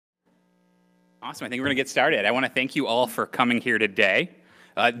Awesome. I think we're going to get started. I want to thank you all for coming here today.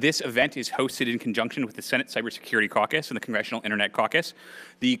 This event is hosted in conjunction with the Senate Cybersecurity Caucus and the Congressional Internet Caucus.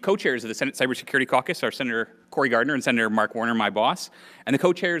 The co-chairs of the Senate Cybersecurity Caucus are Senator Cory Gardner and Senator Mark Warner, my boss. And the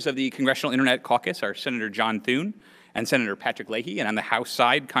co-chairs of the Congressional Internet Caucus are Senator John Thune and Senator Patrick Leahy. And on the House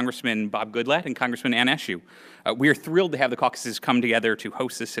side, Congressman Bob Goodlatte and Congressman Ann Eshoo. We are thrilled to have the caucuses come together to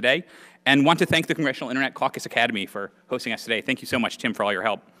host this today and want to thank the Congressional Internet Caucus Academy for hosting us today. Thank you so much, Tim, for all your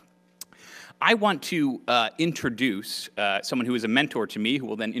help. I want to introduce someone who is a mentor to me, who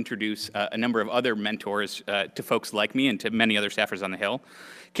will then introduce a number of other mentors to folks like me and to many other staffers on the Hill.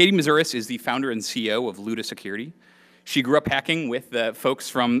 Katie Mazuris is the founder and CEO of Security. She grew up hacking with the folks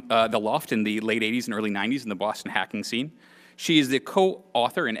from the LOpht in the late 80s and early 90s in the Boston hacking scene. She is the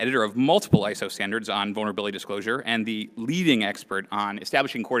co-author and editor of multiple ISO standards on vulnerability disclosure and the leading expert on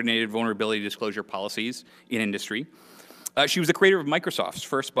establishing coordinated vulnerability disclosure policies in industry. She was the creator of Microsoft's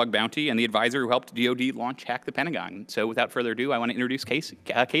first bug bounty and the advisor who helped DoD launch Hack the Pentagon. So without further ado, I want to introduce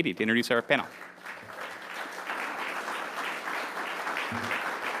Katie to introduce our panel.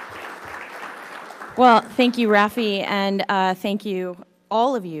 Well, thank you, Rafi, and thank you,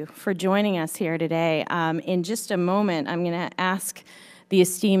 all of you, for joining us here today. In just a moment, I'm going to ask the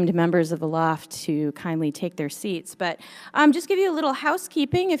esteemed members of the LOpht to kindly take their seats. But just give you a little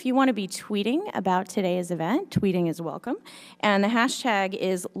housekeeping. If you want to be tweeting about today's event, tweeting is welcome. And the hashtag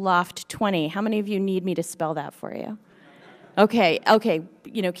is LOpht20. How many of you need me to spell that for you? Okay,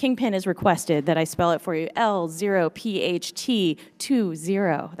 you know, Kingpin has requested that I spell it for you.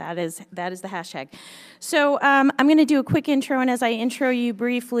 L0PHT20. That is the hashtag. So I'm going to do a quick intro, and as I intro you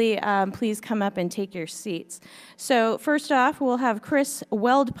briefly, please come up and take your seats. So first off, we'll have Chris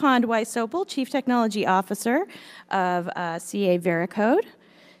Weldpond-Wysopal, Chief Technology Officer of CA Veracode,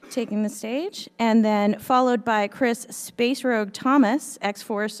 taking the stage, and then followed by Chris Space Rogue Thomas,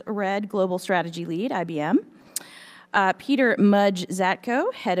 X-Force Red Global Strategy Lead, IBM. Peter Mudge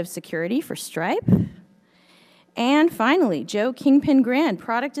Zatko, Head of Security for Stripe. And finally, Joe Kingpin Grand,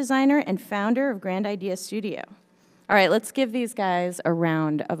 Product Designer and Founder of Grand Idea Studio. All right, let's give these guys a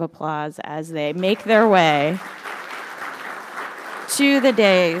round of applause as they make their way to the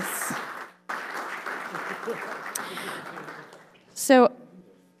dais. So,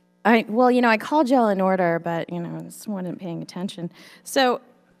 I called y'all in order, but, I just wasn't paying attention. So,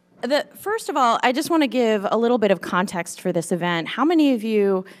 first of all, I just want to give a little bit of context for this event. How many of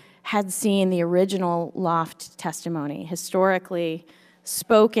you had seen the original LOpht testimony, historically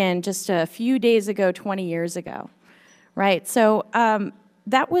spoken just a few days ago, 20 years ago, right? So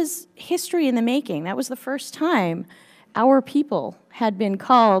that was history in the making. That was the first time our people had been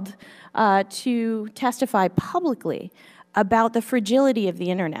called to testify publicly about the fragility of the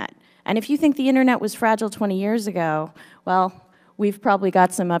internet. And if you think the internet was fragile 20 years ago, well, we've probably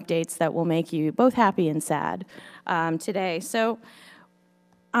got some updates that will make you both happy and sad today. So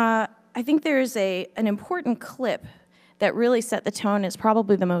I think there's an important clip that really set the tone. It's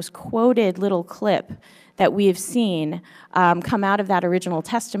probably the most quoted little clip that we have seen come out of that original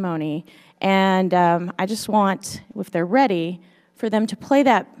testimony. And I just want, if they're ready, for them to play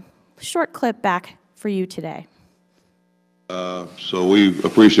that short clip back for you today. So we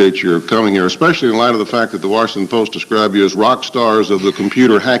appreciate your coming here, especially in light of the fact that the Washington Post described you as rock stars of the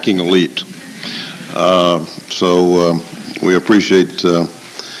computer hacking elite. We appreciate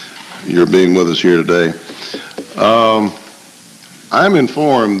your being with us here today. I'm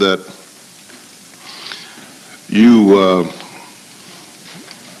informed that you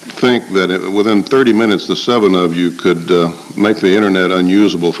think that within 30 minutes the 7 of you could make the internet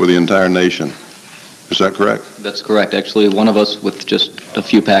unusable for the entire nation. Is that correct? That's correct. Actually, one of us with just a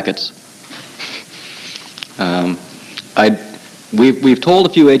few packets. We've told a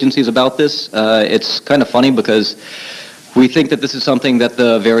few agencies about this. It's kind of funny because we think that this is something that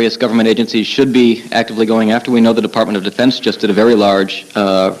the various government agencies should be actively going after. We know the Department of Defense just did a very large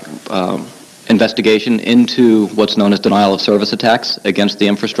investigation into what's known as denial of service attacks against the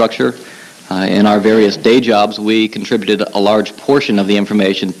infrastructure. In our various day jobs, we contributed a large portion of the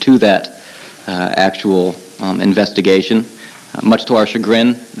information to that actual investigation. Much to our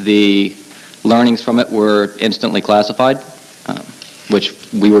chagrin, the learnings from it were instantly classified, which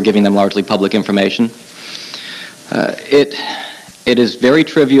we were giving them largely public information. It is very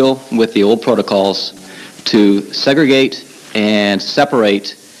trivial with the old protocols to segregate and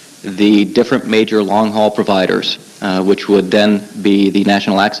separate the different major long-haul providers, which would then be the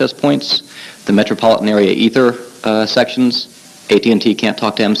national access points, the metropolitan area ether sections. AT&T can't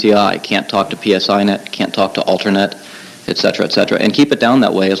talk to MCI, can't talk to PSINet, can't talk to Alternet, et cetera, and keep it down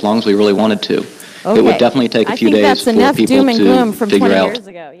that way as long as we really wanted to. Okay. It would definitely take a few days I think that's for enough people doom and gloom to from figure 20 out. years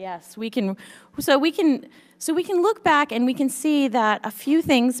ago. Yes, we can. So we can look back and we can see that a few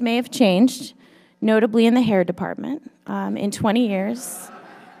things may have changed, notably in the hair department, in 20 years.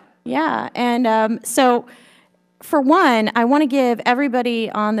 Yeah, and so for one, I want to give everybody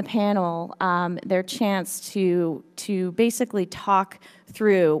on the panel their chance to basically talk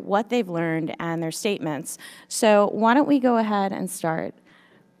through what they've learned and their statements. So why don't we go ahead and start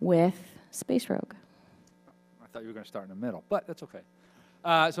with Space Rogue. I thought you were going to start in the middle, but that's okay.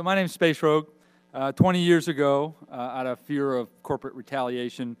 So my name's Space Rogue. 20 years ago, out of fear of corporate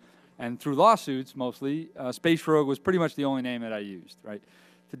retaliation and through lawsuits mostly, Space Rogue was pretty much the only name that I used, right?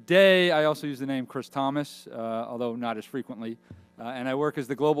 Today, I also use the name Chris Thomas, although not as frequently, and I work as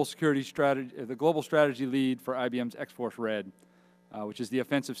the global strategy lead for IBM's X-Force Red, which is the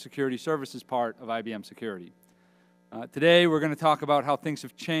offensive security services part of IBM Security. Today, we're going to talk about how things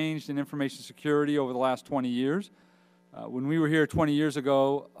have changed in information security over the last 20 years. When we were here 20 years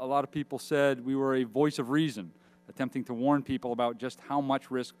ago, a lot of people said we were a voice of reason, attempting to warn people about just how much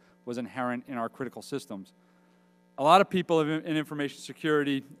risk was inherent in our critical systems. A lot of people in information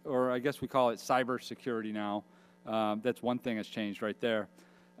security, or I guess we call it cybersecurity now, that's one thing that's changed right there,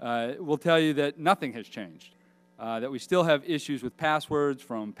 will tell you that nothing has changed, that we still have issues with passwords,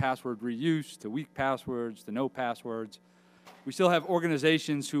 from password reuse to weak passwords to no passwords. We still have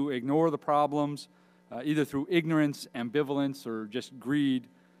organizations who ignore the problems, either through ignorance, ambivalence, or just greed,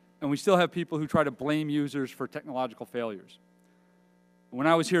 and we still have people who try to blame users for technological failures. When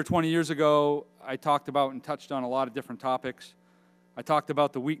I was here 20 years ago, I talked about and touched on a lot of different topics. I talked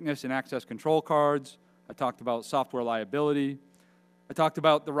about the weakness in access control cards. I talked about software liability. I talked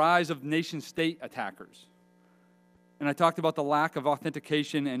about the rise of nation-state attackers. And I talked about the lack of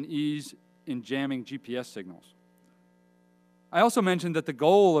authentication and ease in jamming GPS signals. I also mentioned that the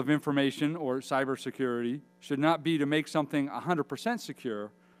goal of information or cybersecurity should not be to make something 100%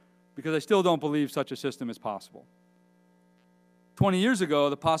 secure, because I still don't believe such a system is possible. 20 years ago,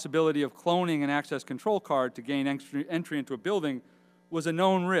 the possibility of cloning an access control card to gain entry into a building was a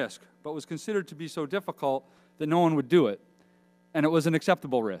known risk, but was considered to be so difficult that no one would do it, and it was an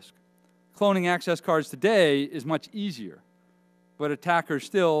acceptable risk. Cloning access cards today is much easier, but attackers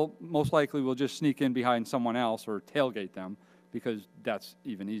still most likely will just sneak in behind someone else or tailgate them, because that's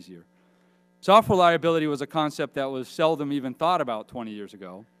even easier. Software liability was a concept that was seldom even thought about 20 years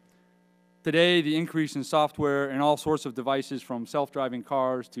ago. Today, the increase in software in all sorts of devices, from self-driving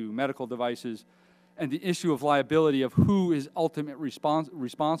cars to medical devices, and the issue of liability of who is ultimately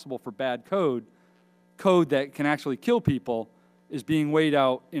responsible for bad code that can actually kill people, is being weighed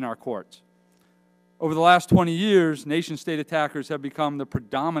out in our courts. Over the last 20 years, nation-state attackers have become the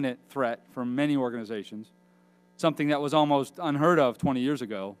predominant threat for many organizations, something that was almost unheard of 20 years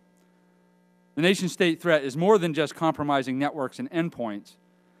ago. The nation-state threat is more than just compromising networks and endpoints.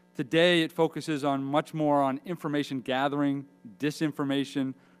 Today, it focuses on much more on information gathering,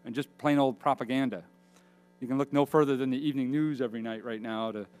 disinformation, and just plain old propaganda. You can look no further than the evening news every night right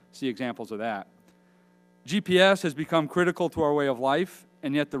now to see examples of that. GPS has become critical to our way of life,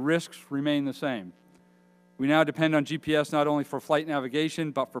 and yet the risks remain the same. We now depend on GPS not only for flight navigation,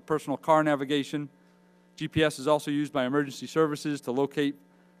 but for personal car navigation. GPS is also used by emergency services to locate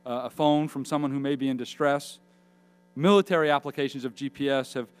a phone from someone who may be in distress. Military applications of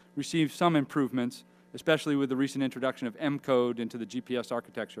GPS have received some improvements, especially with the recent introduction of M-code into the GPS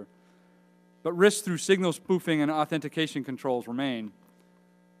architecture. But risks through signal spoofing and authentication controls remain.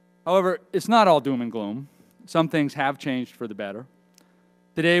 However, it's not all doom and gloom. Some things have changed for the better.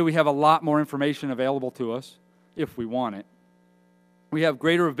 Today, we have a lot more information available to us, if we want it. We have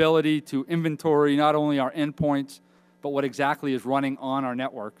greater ability to inventory not only our endpoints, but what exactly is running on our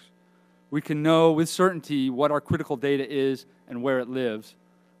networks. We can know with certainty what our critical data is and where it lives.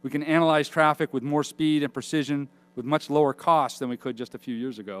 We can analyze traffic with more speed and precision with much lower costs than we could just a few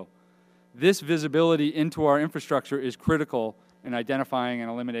years ago. This visibility into our infrastructure is critical in identifying and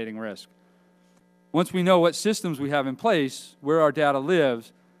eliminating risk. Once we know what systems we have in place, where our data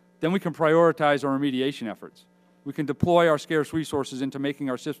lives, then we can prioritize our remediation efforts. We can deploy our scarce resources into making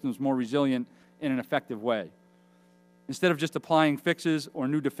our systems more resilient in an effective way. Instead of just applying fixes or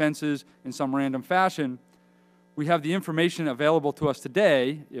new defenses in some random fashion, we have the information available to us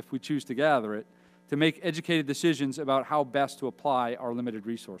today, if we choose to gather it, to make educated decisions about how best to apply our limited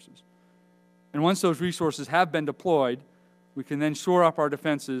resources. And once those resources have been deployed, we can then shore up our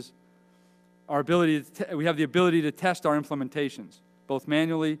defenses. We have the ability to test our implementations, both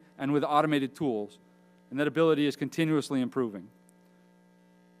manually and with automated tools, and that ability is continuously improving.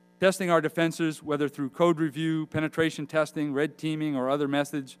 Testing our defenses, whether through code review, penetration testing, red teaming, or other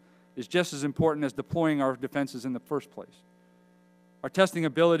methods, is just as important as deploying our defenses in the first place. Our testing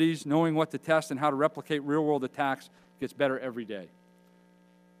abilities, knowing what to test and how to replicate real-world attacks, gets better every day.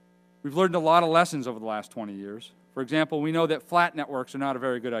 We've learned a lot of lessons over the last 20 years. For example, we know that flat networks are not a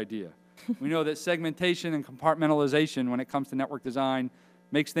very good idea. We know that segmentation and compartmentalization when it comes to network design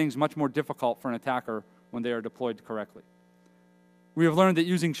makes things much more difficult for an attacker when they are deployed correctly. We have learned that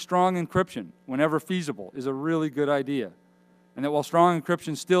using strong encryption whenever feasible is a really good idea, and that while strong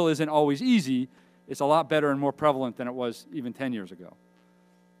encryption still isn't always easy, it's a lot better and more prevalent than it was even 10 years ago.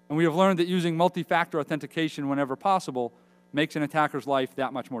 And we have learned that using multi-factor authentication whenever possible makes an attacker's life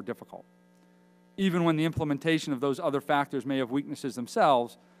that much more difficult. Even when the implementation of those other factors may have weaknesses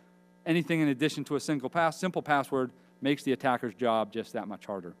themselves, anything in addition to a simple password makes the attacker's job just that much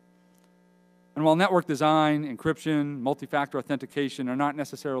harder. And while network design, encryption, multi-factor authentication are not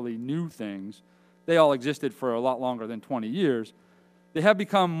necessarily new things, they all existed for a lot longer than 20 years, they have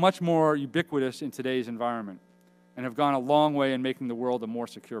become much more ubiquitous in today's environment and have gone a long way in making the world a more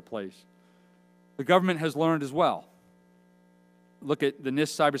secure place. The government has learned as well. Look at the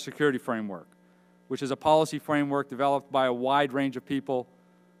NIST Cybersecurity Framework, which is a policy framework developed by a wide range of people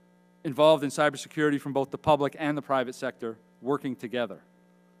involved in cybersecurity from both the public and the private sector working together.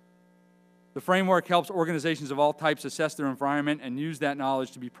 The framework helps organizations of all types assess their environment and use that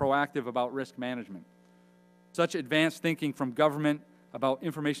knowledge to be proactive about risk management. Such advanced thinking from government about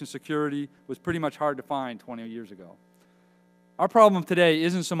information security was pretty much hard to find 20 years ago. Our problem today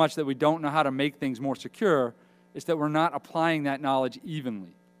isn't so much that we don't know how to make things more secure, it's that we're not applying that knowledge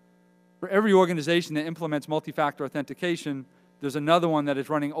evenly. For every organization that implements multi-factor authentication, there's another one that is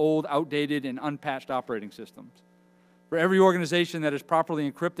running old, outdated, and unpatched operating systems. For every organization that is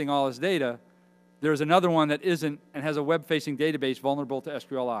properly encrypting all its data, there's another one that isn't and has a web-facing database vulnerable to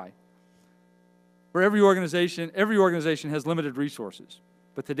SQLI. For every organization has limited resources.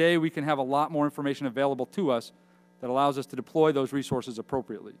 But today we can have a lot more information available to us that allows us to deploy those resources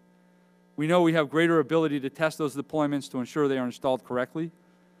appropriately. We know we have greater ability to test those deployments to ensure they are installed correctly.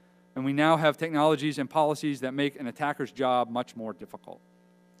 And we now have technologies and policies that make an attacker's job much more difficult.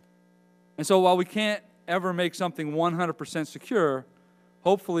 And so while we can't ever make something 100% secure,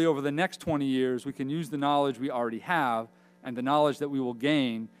 hopefully over the next 20 years we can use the knowledge we already have and the knowledge that we will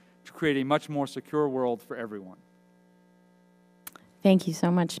gain to create a much more secure world for everyone. Thank you so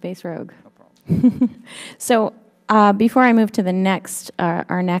much, Space Rogue. No problem. So before I move to the next,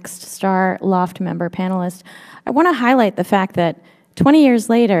 our next STAR LOpht member panelist, I want to highlight the fact that 20 years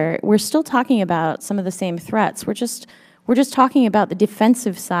later, we're still talking about some of the same threats. We're just talking about the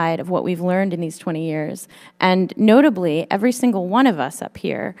defensive side of what we've learned in these 20 years. And notably, every single one of us up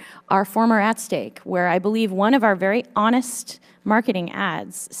here are former at stake, where I believe one of our very honest marketing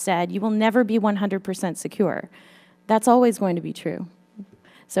ads said, "You will never be 100% secure." That's always going to be true.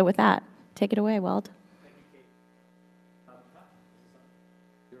 So with that, take it away, Weld.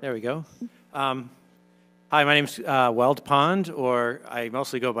 There we go. Hi, my name's Weld Pond, or I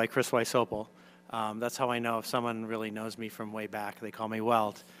mostly go by Chris Weisopel. That's how I know if someone really knows me from way back. They call me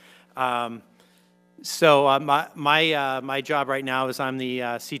Weld. My job right now is I'm the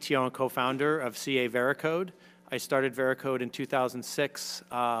CTO and co-founder of CA Veracode. I started Veracode in 2006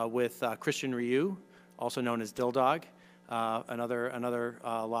 with Christian Ryu, also known as Dildog, another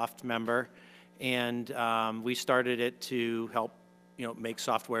LOpht member, and we started it to help make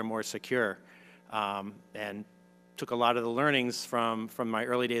software more secure. And took a lot of the learnings from my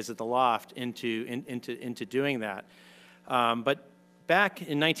early days at the LOpht into doing that. But back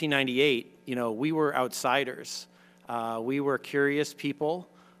in 1998, we were outsiders. We were curious people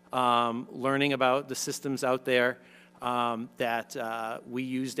learning about the systems out there that we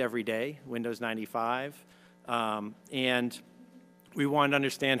used every day, Windows 95. And we wanted to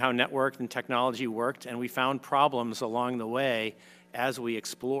understand how network and technology worked, and we found problems along the way as we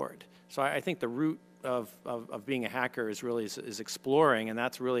explored. So I think the root of being a hacker is exploring, and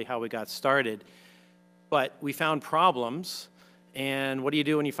that's really how we got started. But we found problems, and what do you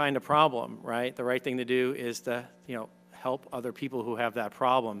do when you find a problem, right? The right thing to do is to help other people who have that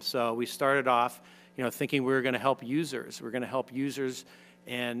problem. So we started off thinking we were going to help users. We're going to help users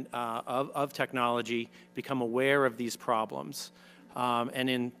and of technology become aware of these problems. And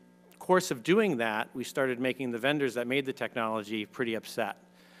in course of doing that, we started making the vendors that made the technology pretty upset.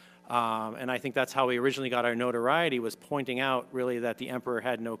 And I think that's how we originally got our notoriety, was pointing out really that the emperor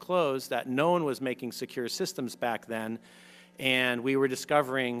had no clothes, that no one was making secure systems back then, and we were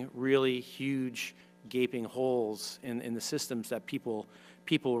discovering really huge gaping holes in the systems that people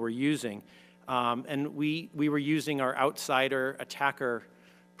were using. And we were using our outsider attacker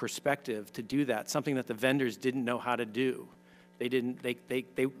perspective to do that, something that the vendors didn't know how to do.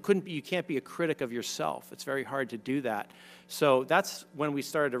 They couldn't be, you can't be a critic of yourself. It's very hard to do that. So that's when we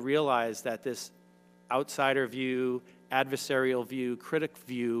started to realize that this outsider view, adversarial view, critic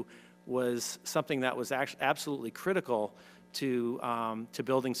view was something that was actually absolutely critical to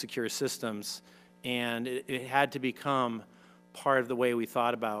building secure systems. And it had to become part of the way we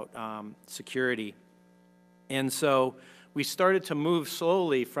thought about security. And so we started to move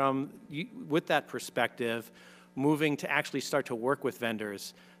slowly with that perspective, moving to actually start to work with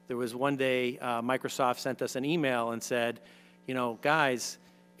vendors. There was one day Microsoft sent us an email and said, you know, guys,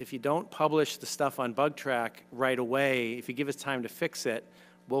 if you don't publish the stuff on BugTrack right away, if you give us time to fix it,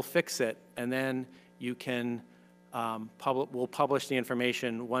 we'll fix it, and then you can we'll publish the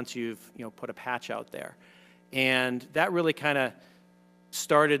information once you've put a patch out there. And that really kind of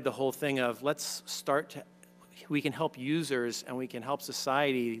started the whole thing of we can help users and we can help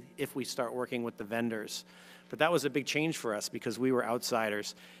society if we start working with the vendors. But that was a big change for us because we were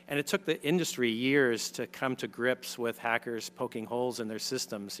outsiders. And it took the industry years to come to grips with hackers poking holes in their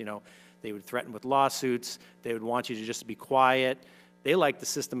systems. You know, they would threaten with lawsuits. They would want you to just be quiet. They liked the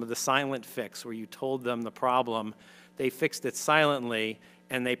system of the silent fix where you told them the problem. They fixed it silently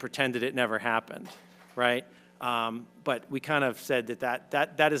and they pretended it never happened, right? But we kind of said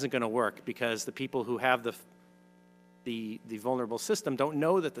that isn't going to work because the people who have the vulnerable system don't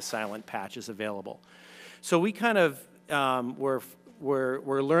know that the silent patch is available. So we kind of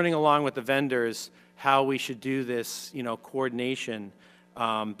we're learning along with the vendors how we should do this, coordination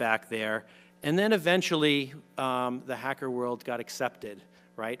back there. And then eventually the hacker world got accepted,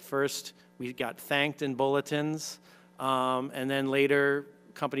 right? First, we got thanked in bulletins, and then later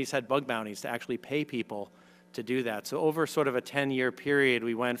companies had bug bounties to actually pay people to do that. So over sort of a 10-year period,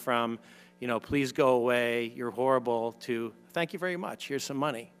 we went from, please go away, you're horrible, to thank you very much, here's some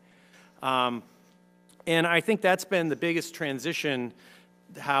money. And I think that's been the biggest transition,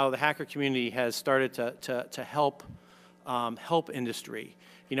 how the hacker community has started to help industry.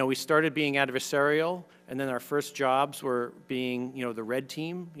 We started being adversarial, and then our first jobs were being, the red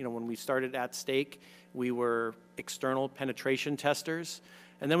team. When we started at Stake, we were external penetration testers,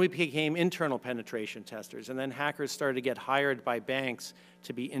 and then we became internal penetration testers, and then hackers started to get hired by banks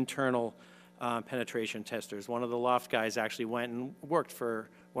to be internal penetration testers. One of the LOpht guys actually went and worked for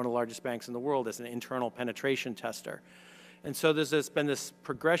one of the largest banks in the world as an internal penetration tester. And so there's been this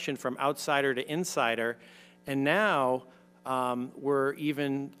progression from outsider to insider, and now we're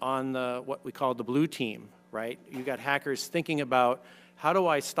even on what we call the blue team, right? You got hackers thinking about, how do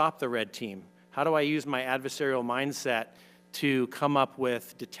I stop the red team? How do I use my adversarial mindset to come up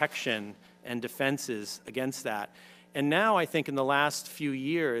with detection and defenses against that? And now I think in the last few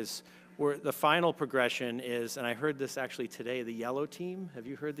years, the final progression is, and I heard this actually today, the yellow team. Have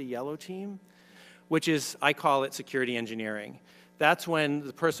you heard the yellow team? Which is, I call it security engineering. That's when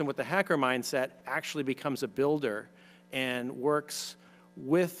the person with the hacker mindset actually becomes a builder and works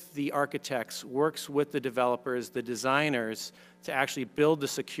with the architects, works with the developers, the designers, to actually build the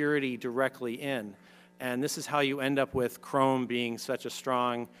security directly in. And this is how you end up with Chrome being such a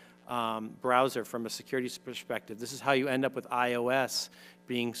strong browser from a security perspective. This is how you end up with iOS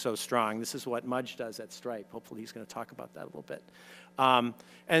being so strong. This is what Mudge does at Stripe. Hopefully he's going to talk about that a little bit.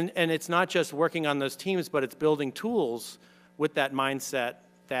 And it's not just working on those teams, but it's building tools with that mindset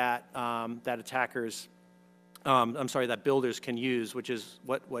that that builders can use, which is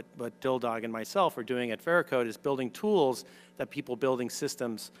what Dildog and myself are doing at Veracode, is building tools that people building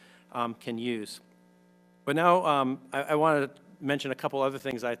systems can use. But now I want to mention a couple other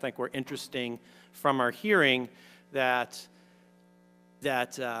things I think were interesting from our hearing that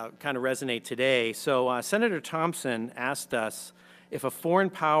kind of resonate today. So Senator Thompson asked us, if a foreign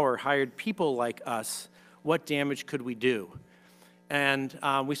power hired people like us, what damage could we do? And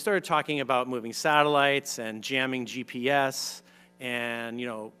we started talking about moving satellites and jamming GPS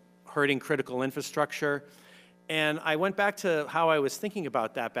and, hurting critical infrastructure. And I went back to how I was thinking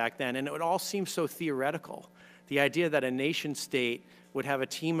about that back then, and it all seemed so theoretical. The idea that a nation state would have a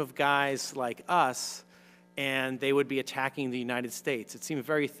team of guys like us and they would be attacking the United States. It seemed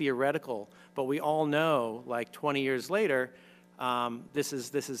very theoretical, but we all know, like 20 years later, this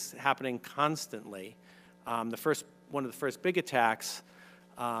is happening constantly. One of the first big attacks,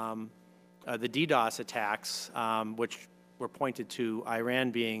 the DDoS attacks, which were pointed to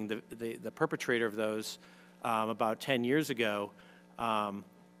Iran being the perpetrator of those about 10 years ago,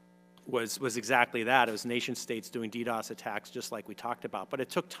 was exactly that. It was nation states doing DDoS attacks just like we talked about. But it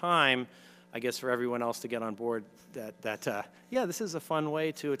took time, I guess, for everyone else to get on board that yeah, this is a fun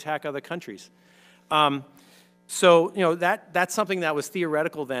way to attack other countries. So that's something that was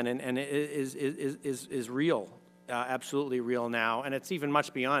theoretical then and is real. absolutely real now, and it's even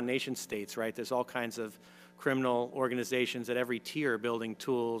much beyond nation states, right? There's all kinds of criminal organizations at every tier building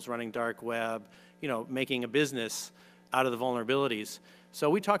tools, running dark web, you know, making a business out of the vulnerabilities. So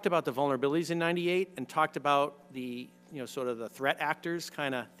we talked about the vulnerabilities in '98 and talked about the, you know, sort of the threat actors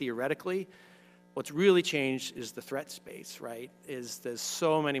kind of theoretically. What's really changed is the threat space, right? There's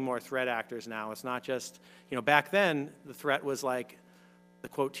so many more threat actors now. It's not just, you know, back then the threat was like the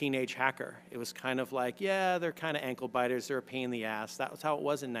quote teenage hacker. It was kind of like, yeah, they're kind of ankle biters, they're a pain in the ass. That was how it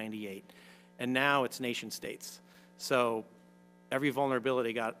was in '98. And now it's nation states. So every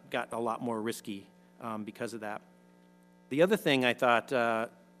vulnerability got a lot more risky because of that. The other thing I thought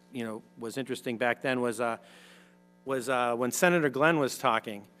you know, was interesting back then was when Senator Glenn was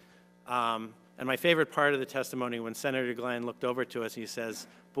talking. And my favorite part of the testimony, when Senator Glenn looked over to us, he says,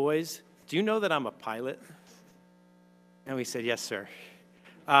 "Boys, do you know that I'm a pilot?" And we said, "Yes, sir."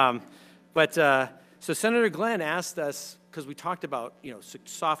 So Senator Glenn asked us, because we talked about, you know,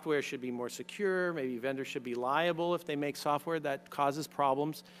 software should be more secure, maybe vendors should be liable if they make software that causes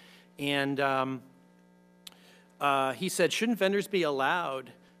problems. And he said, shouldn't vendors be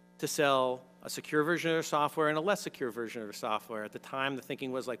allowed to sell a secure version of their software and a less secure version of their software? At the time, the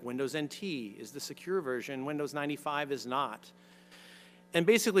thinking was like Windows NT is the secure version, Windows 95 is not. And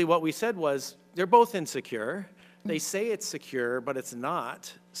basically what we said was, they're both insecure. They say it's secure, but it's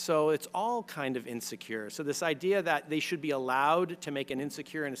not. So it's all kind of insecure. So this idea that they should be allowed to make an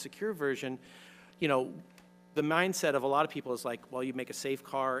insecure and a secure version, you know, the mindset of a lot of people is like, well, you make a safe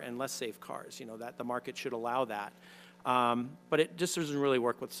car and less safe cars, you know, that the market should allow that. But it just doesn't really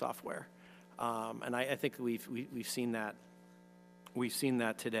work with software. And I think we've seen that. We've seen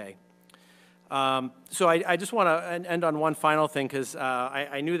that today. So I just want to end on one final thing, because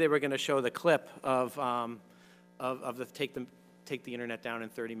I knew they were going to show the clip of the take the internet down in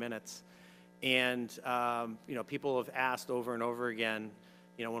 30 minutes. And you know, people have asked over and over again,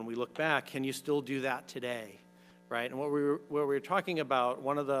 you know, when we look back, can you still do that today, right? And what we were talking about,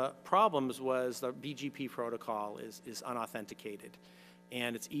 one of the problems was the BGP protocol is unauthenticated,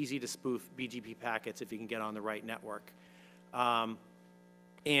 and it's easy to spoof BGP packets if you can get on the right network.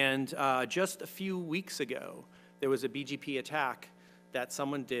 Just a few weeks ago, there was a BGP attack that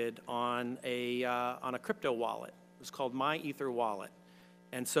someone did on a crypto wallet. It was called My Ether Wallet.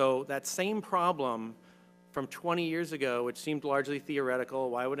 And so that same problem from 20 years ago, which seemed largely theoretical,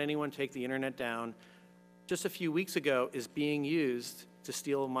 why would anyone take the internet down, just a few weeks ago is being used to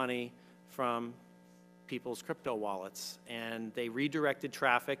steal money from people's crypto wallets. And they redirected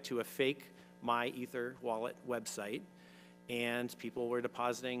traffic to a fake My Ether Wallet website, and people were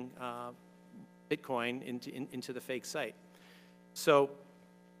depositing Bitcoin into the fake site. So,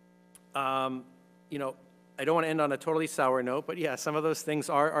 you know, I don't want to end on a totally sour note, but yeah, some of those things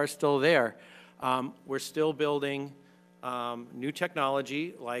are still there. We're still building new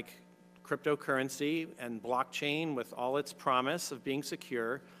technology like cryptocurrency and blockchain with all its promise of being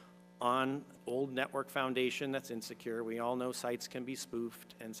secure on old network foundation that's insecure. We all know sites can be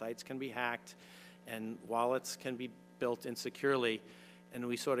spoofed and sites can be hacked and wallets can be built insecurely. And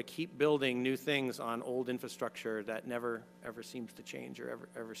we sort of keep building new things on old infrastructure that never ever seems to change or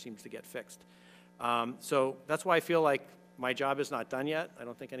ever seems to get fixed. So that's why I feel like my job is not done yet. I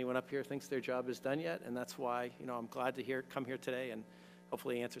don't think anyone up here thinks their job is done yet, and that's why, you know, I'm glad to come here today and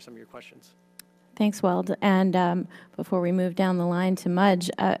hopefully answer some of your questions. Thanks, Weld. And before we move down the line to Mudge,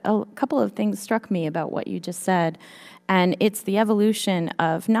 a couple of things struck me about what you just said, and it's the evolution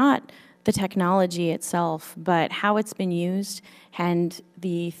of not the technology itself, but how it's been used, and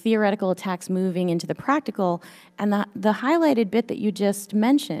the theoretical attacks moving into the practical, and the highlighted bit that you just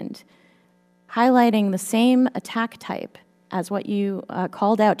mentioned, highlighting the same attack type as what you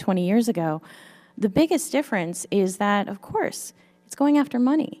called out 20 years ago. The biggest difference is that, of course, it's going after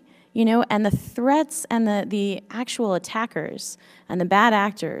money, you know, and the threats and the actual attackers and the bad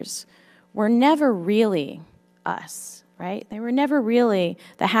actors were never really us, right? They were never really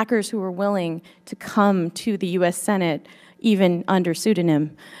the hackers who were willing to come to the US Senate, even under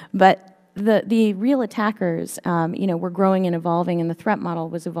pseudonym. But the real attackers, you know, were growing and evolving, and the threat model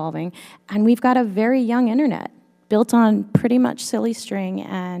was evolving. And we've got a very young internet built on pretty much silly string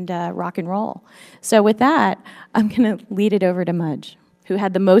and rock and roll. So with that, I'm going to lead it over to Mudge, who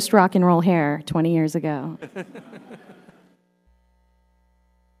had the most rock and roll hair 20 years ago.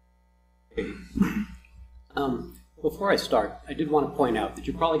 Before I start, I did want to point out that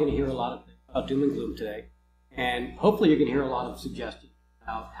you're probably going to hear a lot about doom and gloom today, and hopefully you're going to hear a lot of suggestions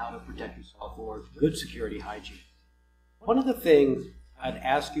about how to protect yourself or good security hygiene. One of the things I'd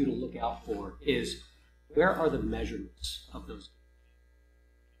ask you to look out for is, where are the measurements of those?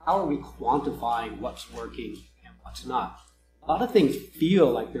 How are we quantifying what's working and what's not. A lot of things feel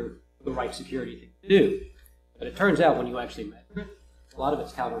like they're the right security thing to do, but it turns out when you actually measure it, a lot of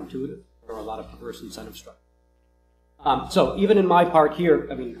it's counterintuitive. There are a lot of perverse incentive structures. So even in my part here,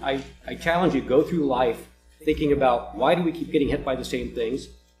 I mean, I challenge you, go through life thinking about why do we keep getting hit by the same things?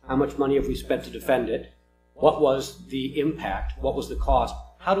 How much money have we spent to defend it? What was the impact? What was the cost?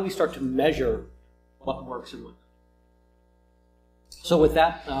 How do we start to measure what works and what doesn't? So with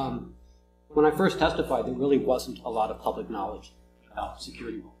that, when I first testified, there really wasn't a lot of public knowledge about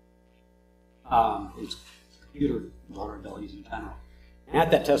security and computer vulnerabilities in general. And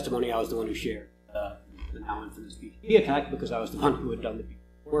at that testimony, I was the one who shared the now infamous BGP attack because I was the one who had done the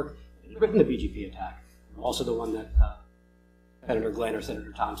work and written the BGP attack. I'm also the one that Senator Glenn or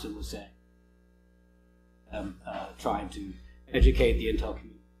Senator Thompson was saying, trying to educate the intel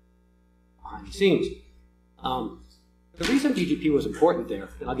community behind the scenes. The reason BGP was important there,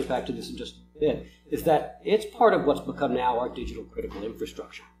 and I'll get back to this in just a bit, is that it's part of what's become now our digital critical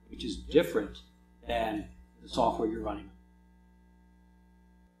infrastructure, which is different than the software you're running.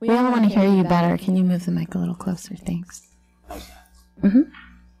 We all want to hear you better. Can you move the mic a little closer? Thanks. How's that? Mm-hmm.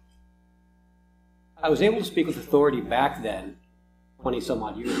 I was able to speak with authority back then, 20 some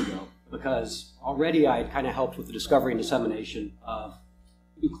odd years ago, because already I had kind of helped with the discovery and dissemination of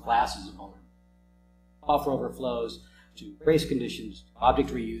new classes of vulnerability. Buffer overflows, to race conditions, to object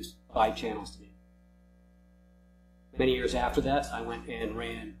reuse, byte channels to me. Many years after that, I went and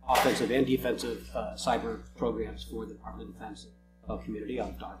ran offensive and defensive cyber programs for the Department of Defense community out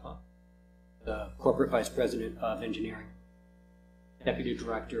of DARPA, the corporate vice president of engineering, deputy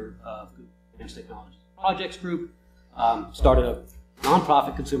director of Advanced Technology Projects Group, started a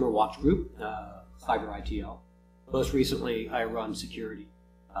nonprofit consumer watch group, Cyber ITL. Most recently, I run security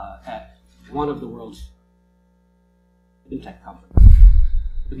at one of the world's fintech companies.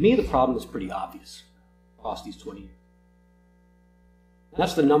 To me, the problem is pretty obvious across these 20 years.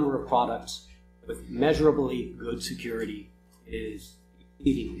 That's the number of products with measurably good security is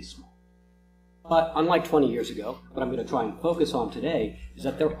exceedingly small. But unlike 20 years ago, what I'm going to try and focus on today is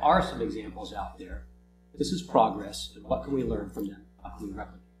that there are some examples out there. This is progress, and what can we learn from them? How can we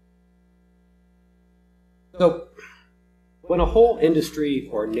replicate? So, when a whole industry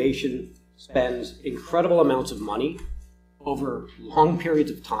or nation spends incredible amounts of money over long periods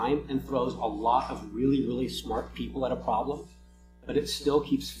of time and throws a lot of really, really smart people at a problem, but it still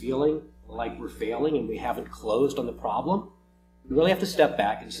keeps feeling like we're failing and we haven't closed on the problem, we really have to step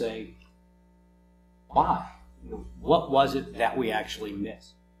back and say, why? What was it that we actually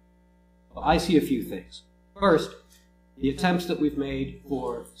missed? Well, I see a few things. First, the attempts that we've made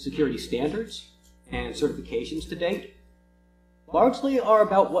for security standards and certifications to date largely are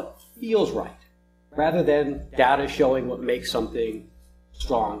about what feels right, rather than data showing what makes something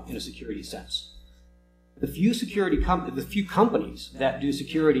strong in a security sense. The few companies that do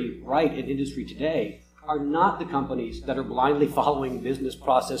security right in industry today are not the companies that are blindly following business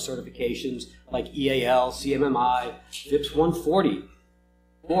process certifications like EAL, CMMI, FIPS 140,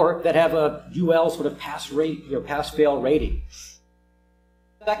 or that have a UL sort of pass-fail rating.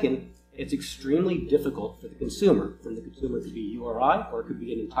 Second, it's extremely difficult for the consumer, and the consumer could be URI or it could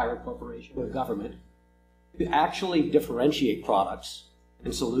be an entire corporation or government, to actually differentiate products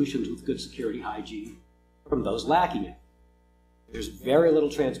and solutions with good security hygiene from those lacking it. There's very little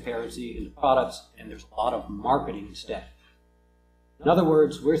transparency in the products, and there's a lot of marketing instead. In other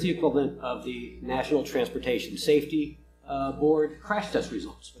words, where's the equivalent of the National Transportation Safety Board crash test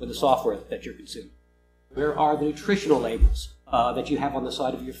results for the software that you're consuming? Where are the nutritional labels that you have on the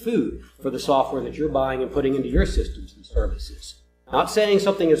side of your food for the software that you're buying and putting into your systems and services? Not saying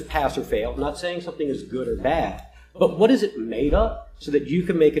something is pass or fail, not saying something is good or bad, but what is it made of so that you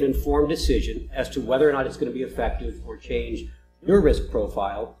can make an informed decision as to whether or not it's going to be effective or change your risk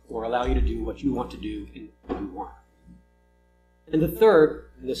profile or allow you to do what you want to do in what you want. And the third,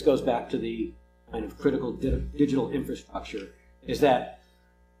 and this goes back to the kind of critical digital infrastructure, is that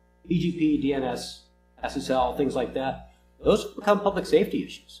BGP, DNS, SSL, things like that, those have become public safety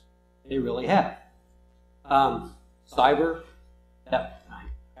issues. They really have. Cyber, I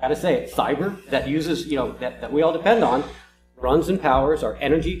gotta say it, cyber that uses, that we all depend on, runs and powers our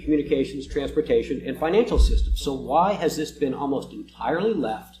energy, communications, transportation, and financial systems. So why has this been almost entirely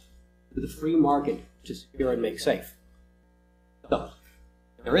left to the free market to secure and make safe? So,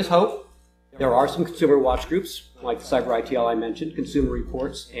 there is hope. There are some consumer watch groups, like the Cyber ITL I mentioned, Consumer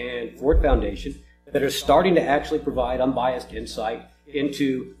Reports, and Ford Foundation, that are starting to actually provide unbiased insight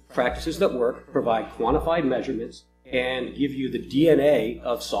into practices that work, provide quantified measurements, and give you the DNA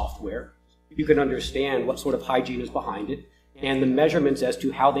of software. You can understand what sort of hygiene is behind it, and the measurements as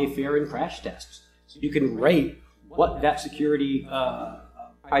to how they fare in crash tests. So you can rate what that security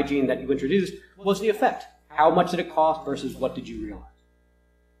hygiene that you introduced was the effect. How much did it cost versus what did you realize?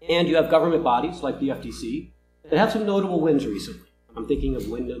 And you have government bodies like the FTC that have some notable wins recently. I'm thinking of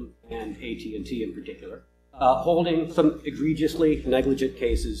Wyndham and AT&T in particular, holding some egregiously negligent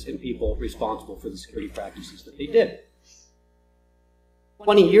cases and people responsible for the security practices that they did.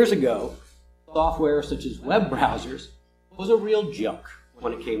 20 years ago, software such as web browsers was a real joke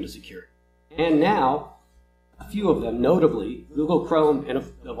when it came to security. And now, a few of them, notably Google Chrome and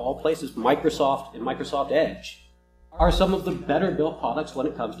of all places, Microsoft and Microsoft Edge, are some of the better built products when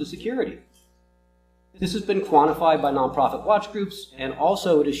it comes to security. This has been quantified by nonprofit watch groups, and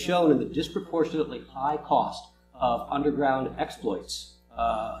also it is shown in the disproportionately high cost of underground exploits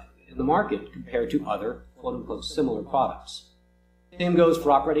in the market compared to other quote-unquote similar products. Same goes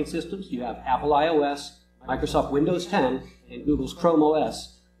for operating systems. You have Apple iOS, Microsoft Windows 10, and Google's Chrome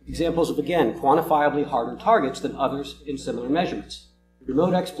OS, examples of, again, quantifiably harder targets than others in similar measurements.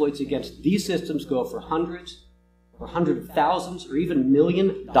 Remote exploits against these systems go for hundreds, or hundreds of thousands, or even $1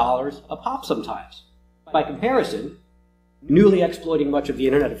 million a pop sometimes. By comparison, newly exploiting much of the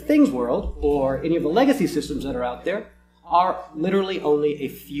Internet of Things world, or any of the legacy systems that are out there, are literally only a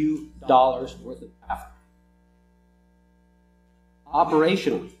few dollars worth of effort.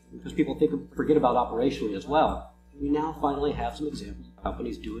 Operationally, because people forget about operationally as well, we now finally have some examples of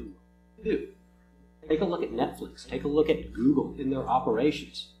companies doing what they do. Take a look at Netflix. Take a look at Google in their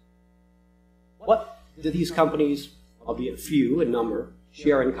operations. What do these companies, albeit few in number,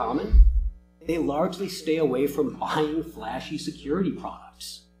 share in common? They largely stay away from buying flashy security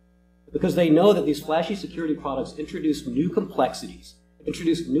products because they know that these flashy security products introduce new complexities,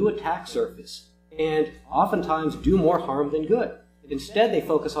 introduce new attack surface, and oftentimes do more harm than good. Instead, they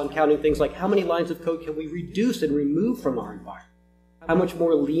focus on counting things like how many lines of code can we reduce and remove from our environment? How much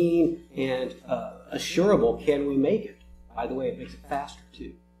more lean and assurable can we make it? By the way, it makes it faster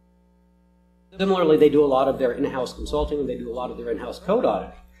too. Similarly, they do a lot of their in-house consulting and they do a lot of their in-house code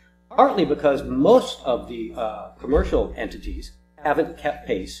auditing. Partly because most of the commercial entities haven't kept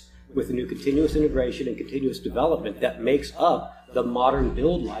pace with the new continuous integration and continuous development that makes up the modern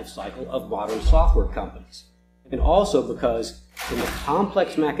build life cycle of modern software companies. And also because in the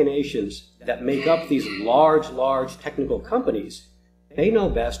complex machinations that make up these large technical companies, they know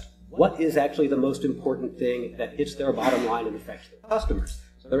best what is actually the most important thing that hits their bottom line and affects their customers.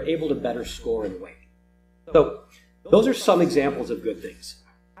 So they're able to better score and weight. So those are some examples of good things.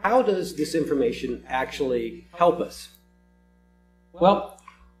 How does this information actually help us? Well,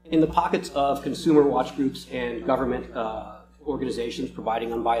 in the pockets of consumer watch groups and government organizations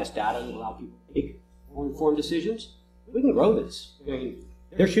providing unbiased data that allow people to make more informed decisions, we can grow this. I mean,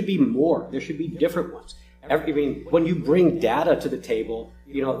 there should be more. There should be different ones. When you bring data to the table,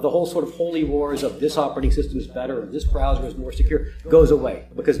 the whole sort of holy wars of this operating system is better or this browser is more secure goes away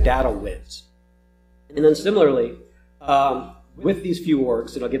because data wins. And then similarly, with these few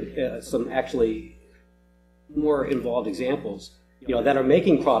orgs, and I'll give some actually more involved examples, that are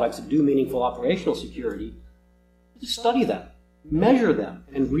making products that do meaningful operational security, study them, measure them,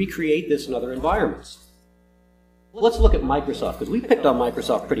 and recreate this in other environments. Let's look at Microsoft, because we picked on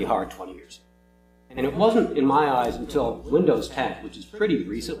Microsoft pretty hard 20 years ago. And it wasn't, in my eyes, until Windows 10, which is pretty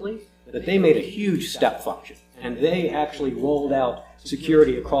recently, that they made a huge step function. And they actually rolled out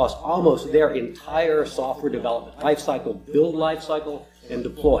security across almost their entire software development lifecycle, build lifecycle, and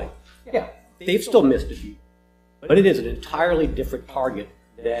deploy. Yeah, they've still missed a few, but it is an entirely different target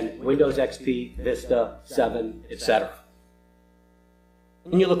than Windows XP, Vista, 7, etc.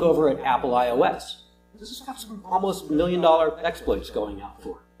 And you look over at Apple iOS. This has got some almost $1 million exploits going out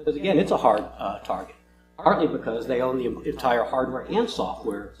for it. Because again, it's a hard target. Partly because they own the entire hardware and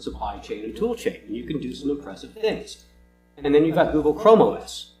software supply chain and tool chain, and you can do some impressive things. And then you've got Google Chrome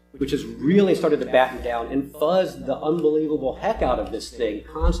OS, which has really started to batten down and fuzz the unbelievable heck out of this thing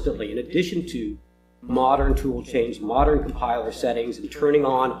constantly, in addition to modern tool chains, modern compiler settings, and turning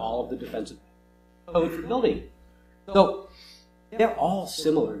on all of the defensive code for building. So they're all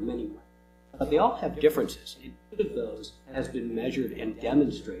similar in many ways, but they all have differences. And each of those has been measured and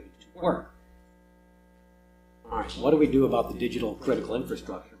demonstrated to work. All right, what do we do about the digital critical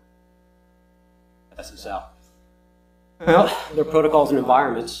infrastructure? SSL. Well, there are protocols and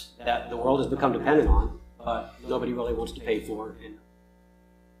environments that the world has become dependent on, but nobody really wants to pay for and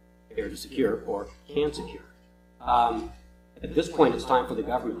care to secure or can secure. At this point, it's time for the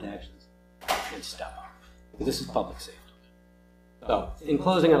government to actually step up. This is public safety. So, in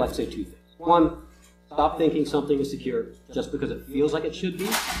closing, I'd like to say two things. One, stop thinking something is secure just because it feels like it should be,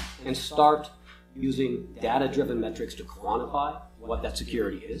 and start using data-driven metrics to quantify what that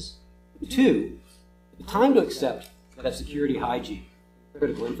security is. Two, The time to accept that security hygiene,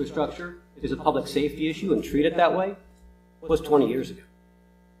 critical infrastructure, is a public safety issue and treat it that way was 20 years ago.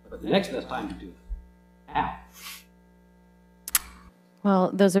 But the next best time to do it, now. Well,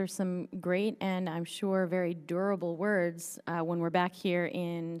 those are some great and I'm sure very durable words when we're back here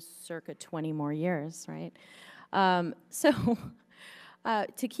in circa 20 more years, right? To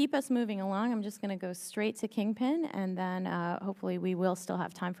keep us moving along, I'm just going to go straight to Kingpin, and then hopefully we will still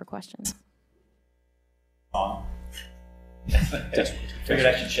have time for questions. Just figured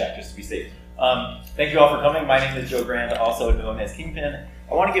I should check just to be safe. Thank you all for coming. My name is Joe Grand, also known as Kingpin.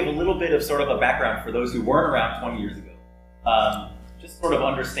 I want to give a little bit of sort of a background for those who weren't around 20 years ago. Just sort of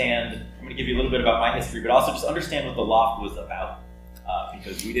understand, I'm going to give you a little bit about my history, but also just understand what the LOpht was about,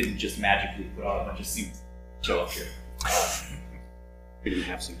 because we didn't just magically put on a bunch of suits and show up here. We didn't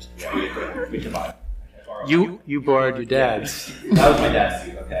have suits. Yeah, we can buy them. You borrowed your dad's. That was my dad's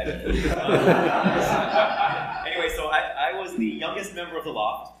suit, okay. Anyway, so I was the youngest member of the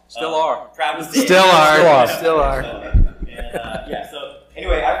LOpht. Still are. Proud to say. Still are. Yeah, so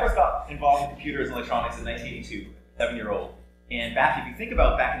anyway, I first got involved in computers and electronics in 1982, 7-year-old. And if you think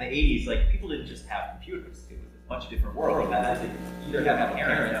about back in the 80s, like, people didn't just have computers. It was a much different world. You had to either have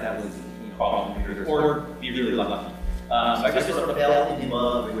parents that was involved in computers or be really lucky. So I just sort of fell in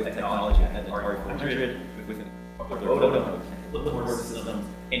love with technology. I had the Atari 400 with the modem, the board systems,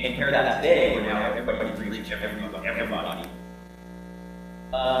 and compare that today, where now everybody can reach everybody.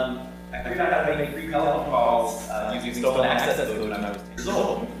 I figured out how to make free telephone calls using stolen access codes when I was 10 years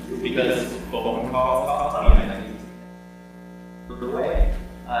old, because phone calls cost money and I needed to put it away.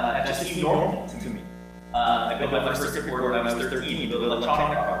 That just seemed normal to me. I built my first circuit board when I was 13 with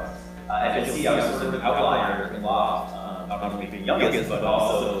electronic products. As you'll see, I was sort of an outlier in LOpht, not only being youngest, but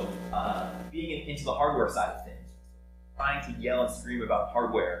also being into the hardware side of things. Trying to yell and scream about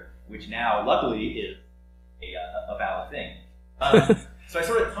hardware, which now, luckily, is a valid thing. So I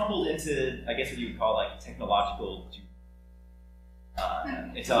sort of tumbled into, I guess what you would call like technological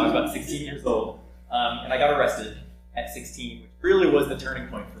until I was about 16 years old. And I got arrested at 16, which really was the turning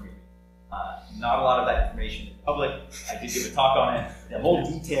point for me. Not a lot of that information in public. I did give a talk on it. The whole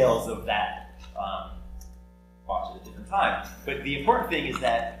details of that, watch at a different time. But the important thing is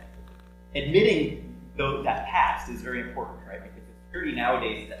that admitting that past is very important, right? Because security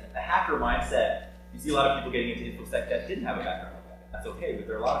nowadays, the hacker mindset, you see a lot of people getting into InfoSec that didn't have a background like that. That's okay, but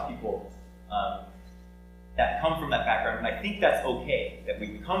there are a lot of people that come from that background, and I think that's okay, that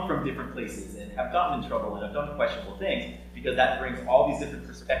we come from different places and have gotten in trouble and have done questionable things, because that brings all these different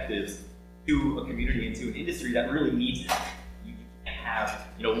perspectives to a community and to an industry that really needs it. You can't have,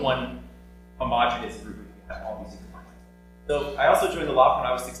 one homogenous group if you have all these different mindsets. So I also joined the LOpht when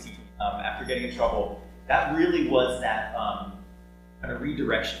I was 16. After getting in trouble, that really was that kind of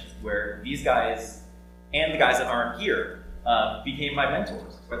redirection where these guys and the guys that aren't here became my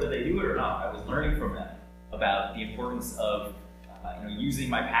mentors, whether they knew it or not. I was learning from them about the importance of using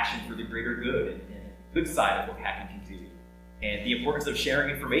my passion for the greater good and the good side of what hacking can do, and the importance of sharing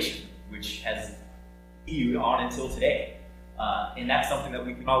information, which has continued on until today. And that's something that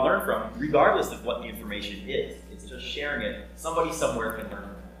we can all learn from, regardless of what the information is. It's just sharing it. Somebody somewhere can learn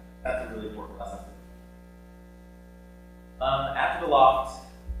from that. That's a really important lesson. After the LOpht,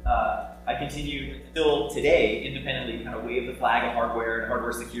 I continued still today independently kind of wave the flag of hardware and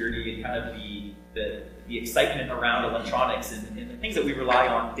hardware security and kind of the excitement around electronics and the things that we rely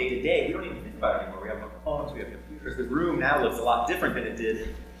on day to day. We don't even think about it anymore. We have our phones, we have computers. The room now looks a lot different than it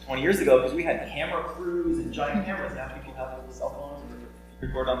did 20 years ago because we had camera crews and giant cameras. Now people have little cell phones and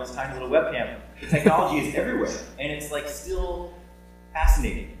record on this tiny little webcam. The technology is everywhere, and it's like still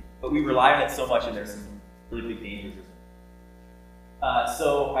fascinating. But we rely on it so much, and there's some really big dangers.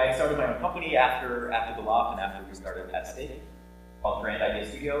 So I started my own company after the LOpht and after we started at Stake, called Grand Idea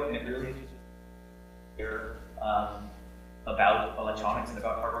Studio, and it really is just here about electronics and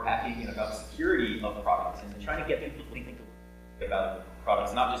about hardware hacking and about security of products and trying to get people to think about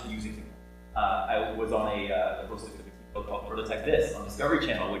products, not just using them. I was on a hosted show called Prototype This on Discovery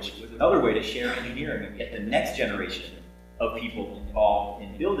Channel, which was another way to share engineering and get the next generation of people involved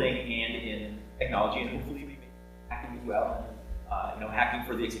in building and in technology, and hopefully we make hacking as well. Hacking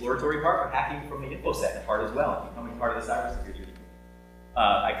for the exploratory part, but hacking from the InfoSec part as well, becoming part of the cybersecurity.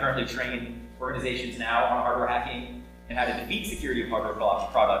 I currently train organizations now on hardware hacking and how to defeat security of hardware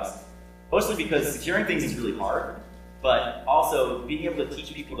products, mostly because securing things is really hard, but also being able to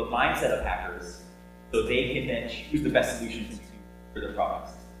teach people the mindset of hackers so they can then choose the best solutions for their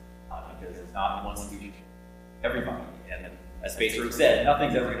products. Because it's not one solution for everybody. And as Space Rogue said,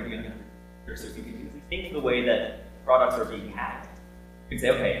 nothing's ever going to be 100%. So if you think the way that products are being hacked, You can say,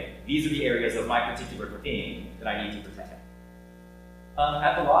 okay, these are the areas of my particular thing that I need to protect.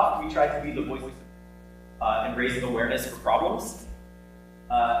 At the LOpht, we try to be the voice in raising awareness for problems.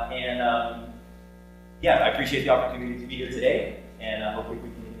 Yeah, I appreciate the opportunity to be here today, and hopefully we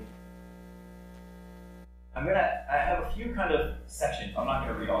can. I have a few kind of sections. I'm not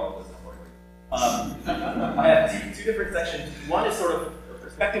going to read all of this, unfortunately. I have two different sections. One is sort of a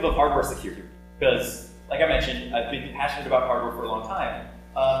perspective of hardware security, because, like I mentioned, I've been passionate about hardware for a long time.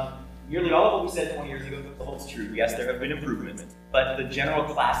 Nearly all of what we said 20 years ago holds true. Yes, there have been improvements, but the general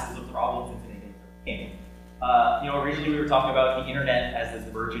classes of problems and things came. Originally we were talking about the internet as this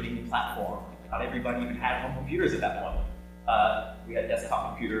burgeoning platform. Not everybody even had home computers at that point. We had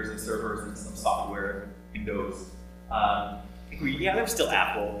desktop computers and servers and some software, Windows. There was still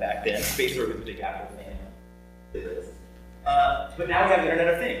Apple back then. Space Road was a big Apple fan. But now we have the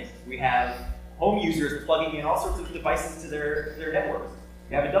Internet of Things. We have home users plugging in all sorts of devices to their networks.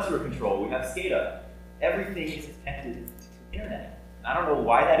 We have industrial control. We have SCADA. Everything is connected to the internet. And I don't know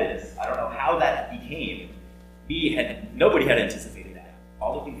why that is. I don't know how that became. Nobody had anticipated that.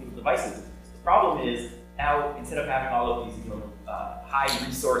 All of these little devices. The problem is now, instead of having all of these high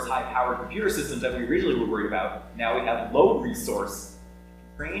resource, high powered computer systems that we originally were worried about, now we have low resource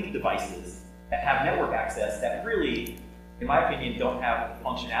trained devices that have network access that really, in my opinion, don't have the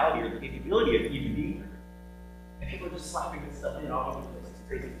functionality or the capability of even being there. And people are just slapping this stuff in all over the place. It's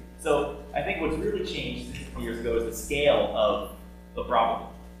crazy. So I think what's really changed since 20 years ago is the scale of the problem.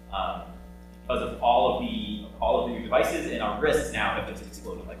 Because of all of the new devices, and our risks now have just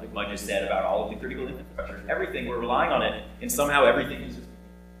exploded. Like Mudge just said about all of the critical infrastructure, everything, we're relying on it, and somehow everything is just.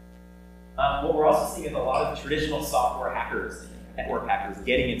 What we're also seeing is a lot of traditional software hackers, network hackers,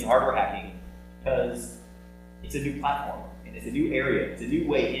 getting into hardware hacking because it's a new platform, and it's a new area, it's a new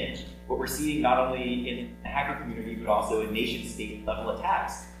way in. What we're seeing not only in the hacker community, but also in nation-state level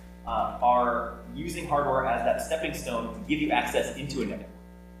attacks, are using hardware as that stepping stone to give you access into a network.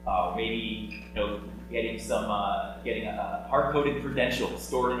 Maybe getting a hard-coded credential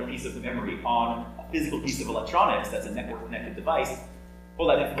stored in a piece of memory on a physical piece of electronics that's a network-connected device, pull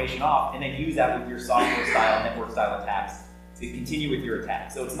that information off, and then use that with your software-style, network-style attacks to continue with your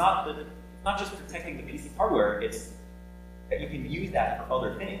attack. So it's not just protecting the piece of hardware; it's that you can use that for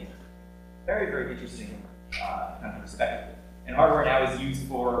other things. Very, very interesting kind of perspective. And hardware now is used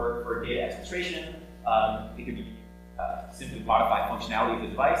for data exfiltration. It could be simply modify functionality of the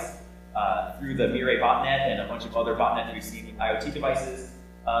device through the Mirai botnet and a bunch of other botnets we've seen with IoT devices.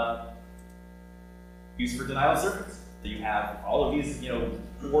 Used for denial of service. So you have all of these,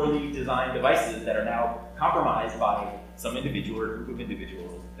 poorly designed devices that are now compromised by some individual or group of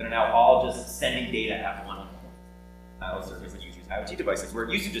individuals that are now all just sending data at one denial of service and use IoT devices, where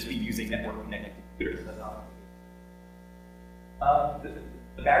it used to just be using network-connected computers. That's not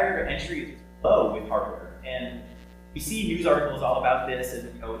the barrier to entry is low with hardware, and we see news articles all about this, and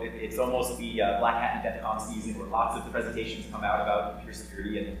it's almost the Black Hat and DEF CON season where lots of the presentations come out about computer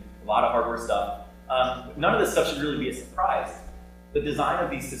security and a lot of hardware stuff. None of this stuff should really be a surprise. The design of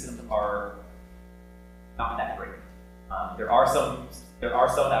these systems are not that great. There are some that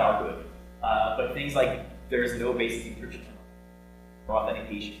are good, but things like there's no basic encryption, no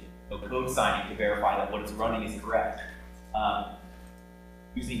authentication, no code signing to verify that what it's running is correct.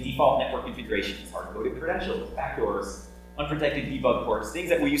 Using default network configurations, hard-coded credentials, backdoors, unprotected debug ports, things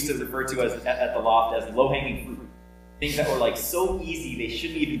that we used to refer to as at the LOpht as low-hanging fruit. Things that were like so easy they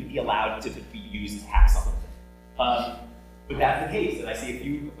shouldn't even be allowed to be used to hack something. But that's the case, and I see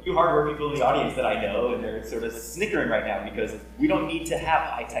a few hardware people in the audience that I know, and they're sort of snickering right now because we don't need to have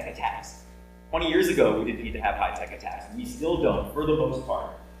high-tech attacks. 20 years ago, we didn't need to have high-tech attacks. We still don't, for the most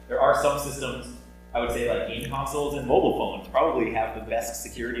part. There are some systems, I would say, like game consoles and mobile phones probably have the best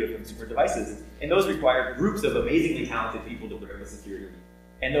security of consumer devices, and those require groups of amazingly talented people to deliver security.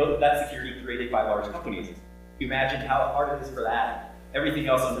 And that security created by large companies. You imagine how hard it is for that. Everything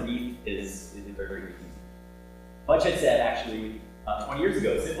else underneath is very, very easy. Mudge had said, actually, 20 years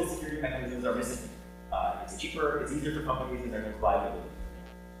ago, simple security mechanisms are missing. It's cheaper, it's easier for companies, and there's reliability.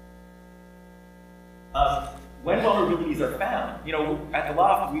 When vulnerabilities are found, at the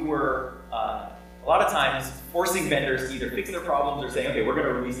LOpht, we were a lot of times forcing vendors to either fix their problems or saying, okay, we're going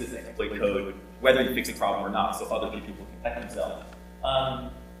to release this exploit code, whether you fix a problem or not, so other people can protect themselves.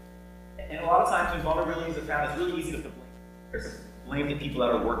 And a lot of times when vulnerabilities are found, it's really easy to blame the people that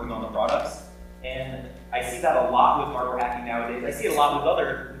are working on the products. And I see that a lot with hardware hacking nowadays. I see it a lot with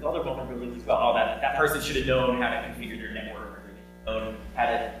other vulnerabilities as well. Oh, that person should have known how to configure their network, or known how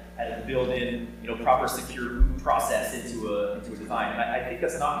to build in proper secure boot process into a design. And I think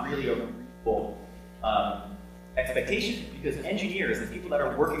that's not really a reasonable expectations because engineers and people that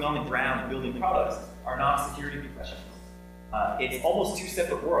are working on the ground building products are not security professionals. It's almost two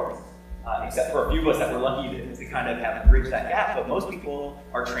separate worlds, except for a few of us that were lucky to kind of have bridged that gap, but most people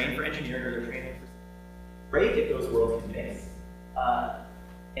are trained for engineering or they're trained for great if those worlds can mix.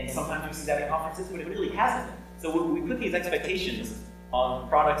 And sometimes we see that at conferences, but it really hasn't. So we put these expectations on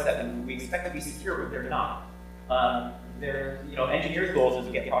products that we expect to be secure, but they're not. Engineers' goals is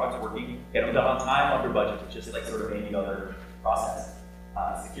to get products working, get them done on time, under budget, just like sort of any other process.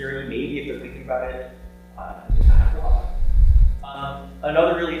 Security, maybe if they're thinking about it,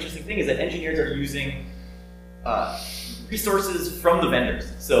 another really interesting thing is that engineers are using resources from the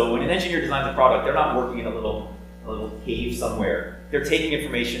vendors. So when an engineer designs a product, they're not working in a little cave somewhere. They're taking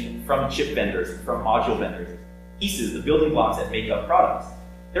information from chip vendors, from module vendors, pieces, the building blocks that make up products.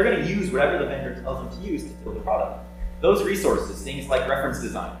 They're going to use whatever the vendor tells them to use to build the product. Those resources, things like reference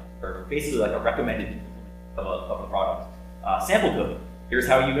design, or basically like a recommended of a product. Sample code, here's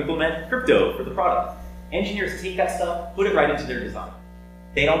how you implement crypto for the product. Engineers take that stuff, put it right into their design.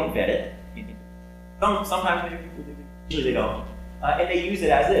 They don't vet it. Sometimes maybe people do, usually they don't. And they use it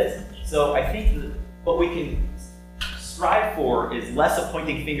as is. So I think that what we can strive for is less of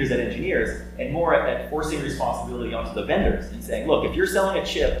pointing fingers at engineers and more at forcing responsibility onto the vendors and saying, look, if you're selling a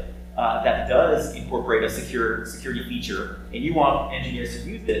chip that does incorporate a security feature and you want engineers to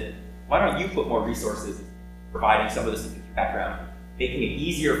use it, why don't you put more resources providing some of the security background, making it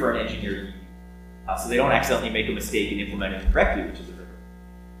easier for an engineer to use so they don't accidentally make a mistake in implementing it correctly, which is a risk.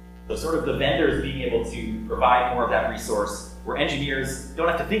 So sort of the vendors being able to provide more of that resource where engineers don't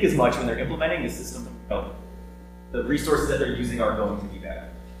have to think as much when they're implementing the system. The resources that they're using are going to be better.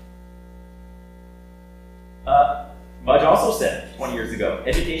 Mudge also said 20 years ago,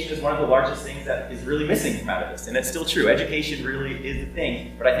 education is one of the largest things that is really missing from out of this, and that's still true. Education really is the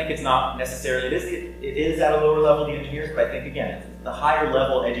thing, but I think it's not necessarily, it is at a lower level, the engineers, but I think, again, it's the higher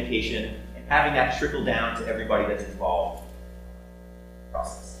level education and having that trickle down to everybody that's involved in the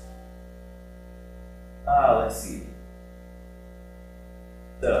process. Let's see.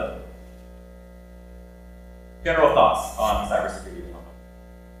 So, general thoughts on cybersecurity.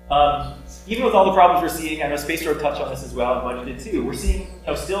 Even with all the problems we're seeing, I know Space Road touched on this as well, and Mudge did too, we're seeing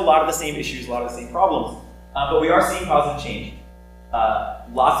still a lot of the same issues, a lot of the same problems, but we are seeing positive change.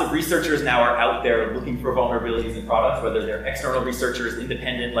 Lots of researchers now are out there looking for vulnerabilities in products, whether they're external researchers,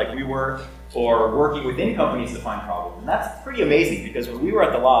 independent like we were, or working within companies to find problems. And that's pretty amazing, because when we were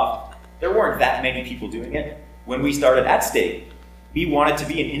at the LOpht, there weren't that many people doing it. When we started at Stake, we wanted to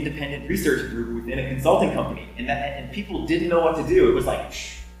be an independent research group within a consulting company, and people didn't know what to do. It was like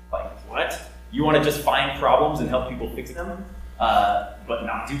what? You want to just find problems and help people fix them, but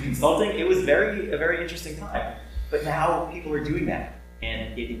not do consulting? It was a very interesting time. But now people are doing that,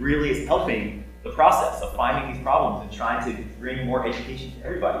 and it really is helping the process of finding these problems and trying to bring more education to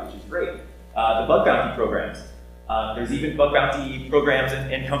everybody, which is great. The bug bounty programs. There's even bug bounty programs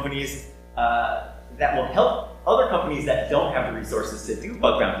and companies that will help other companies that don't have the resources to do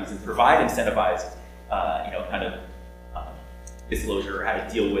bug bounties and provide incentivized, kind of disclosure or how to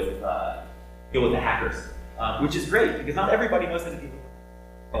deal with the hackers, which is great because not everybody knows how to deal with it.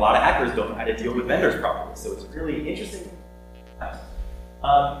 A lot of hackers don't know how to deal with vendors properly, so it's really interesting.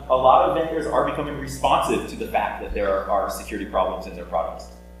 A lot of vendors are becoming responsive to the fact that there are security problems in their products.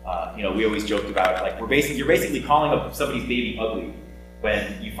 We always joked about like you're basically calling up somebody's baby ugly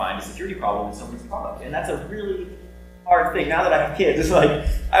when you find a security problem in somebody's product, and that's a really hard thing. Now that I have kids, it's like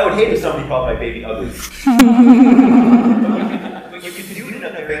I would hate if somebody called my baby ugly. But you can do it in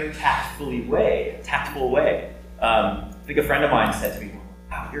a very tactful way. I think a friend of mine said to me,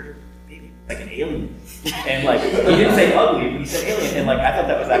 "Wow, your baby like an alien," and like he didn't say ugly, but he said alien, and like I thought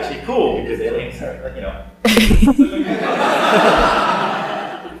that was actually cool because aliens are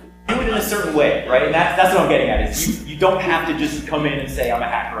do it in a certain way, right? And that's what I'm getting at is you don't have to just come in and say I'm a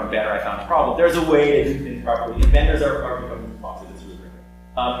hacker, I'm better, I found a problem. There's a way to do things properly, and vendors are becoming responsive. It's really great.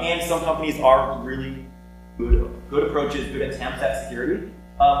 And some companies are really good approaches, good attempts at security.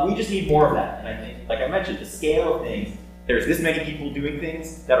 We just need more of that. And I think, like I mentioned, the scale of things, there's this many people doing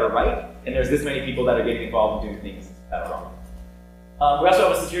things that are right, and there's this many people that are getting involved in doing things that are wrong. We also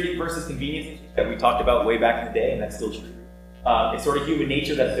have a security versus convenience issue that we talked about way back in the day, and that's still true. It's sort of human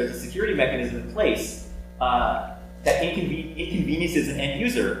nature that there's a security mechanism in place that inconveniences an end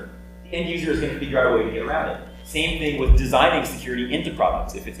user. The end user is going to figure out a way to get around it. Same thing with designing security into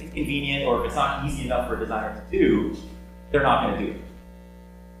products. If it's inconvenient or if it's not easy enough for a designer to do, they're not going to do it.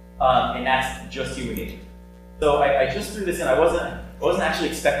 And that's just human nature. So I just threw this in. I wasn't actually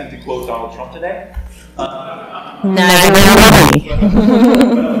expecting to quote Donald Trump today. Neither am I. But I'm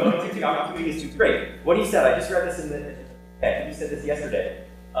going to the opportunity is too great. What he said, I just read this in the, he said this yesterday,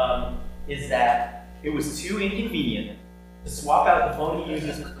 is that it was too inconvenient to swap out the phone he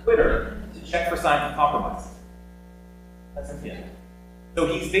uses for Twitter to check for signs of compromise. That's it. So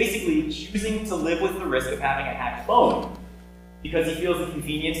he's basically choosing to live with the risk of having a hacked phone because he feels that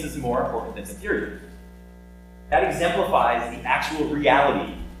convenience is more important than security. That exemplifies the actual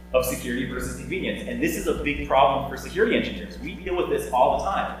reality of security versus convenience. And this is a big problem for security engineers. We deal with this all the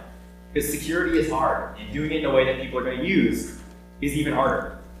time because security is hard, and doing it in a way that people are going to use is even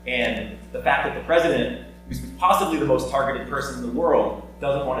harder. And the fact that the president, who's possibly the most targeted person in the world,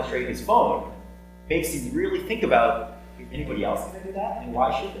 doesn't want to trade his phone makes you really think about, is anybody else going to do that, and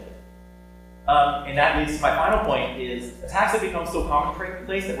why should they? And that leads to my final point, is attacks have become so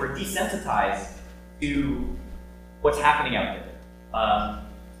commonplace that we're desensitized to what's happening out there.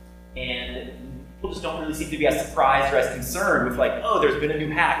 And people just don't really seem to be as surprised or as concerned with like, oh, there's been a new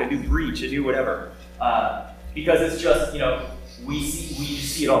hack, a new breach, a new whatever. Because it's just, you know, we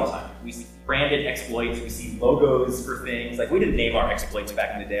see it all the time. We see branded exploits, we see logos for things. Like, we didn't name our exploits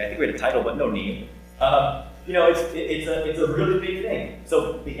back in the day. I think we had a title, but no name. You know, it's a really big thing.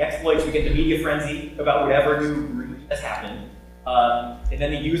 So the exploits, we get the media frenzy about whatever new breach has happened. And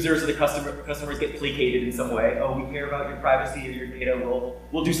then the users or the customers get placated in some way. Oh, we care about your privacy or your data,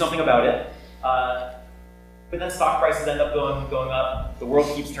 we'll do something about it. But then stock prices end up going up, the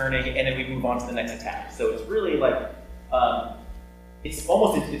world keeps turning, and then we move on to the next attack. So it's really like, it's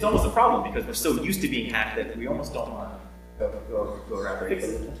almost a problem because we're so used to being hacked that we almost don't want to go around and fix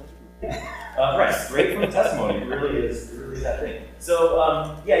it. Right, straight from the testimony, it really is that thing.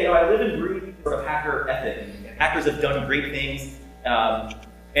 So yeah, you know, I live and breathe sort of hacker ethic, and hackers have done great things, and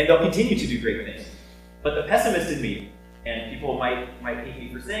they'll continue to do great things. But the pessimist in me, and people might hate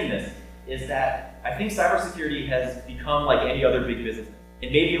me for saying this, is that I think cybersecurity has become like any other big business.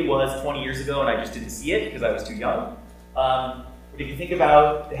 And maybe it was 20 years ago and I just didn't see it because I was too young. But if you think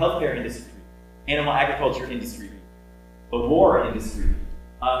about the healthcare industry, animal agriculture industry, the war industry,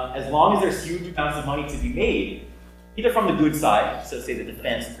 as long as there's huge amounts of money to be made, either from the good side, so say the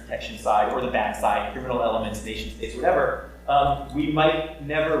defense and protection side, or the bad side, criminal elements, nation states, whatever, we might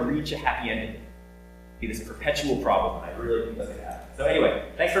never reach a happy ending. It is a perpetual problem, and I really think that's going to happen. So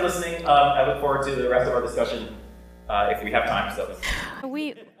anyway, thanks for listening. I look forward to the rest of our discussion if we have time. So.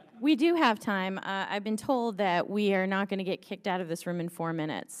 We do have time. I've been told that we are not going to get kicked out of this room in 4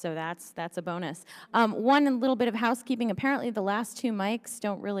 minutes, so that's a bonus. One little bit of housekeeping. Apparently, the last two mics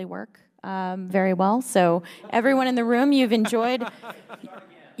don't really work very well. So everyone in the room, you've enjoyed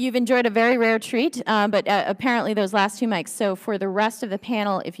a very rare treat. But apparently, those last two mics. So for the rest of the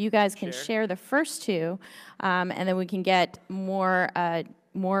panel, if you guys can share the first two, and then we can get more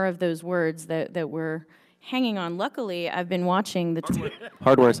of those words that we're hanging on. Luckily, I've been watching the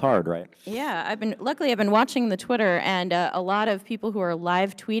Hardware's hard, right? Yeah, I've been watching the Twitter, and a lot of people who are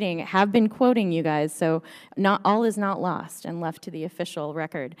live tweeting have been quoting you guys, so not all is not lost and left to the official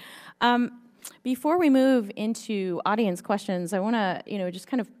record. Before we move into audience questions, I want to, just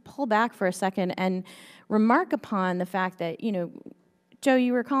kind of pull back for a second and remark upon the fact that, Joe,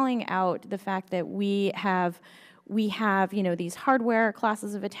 you were calling out the fact that we have these hardware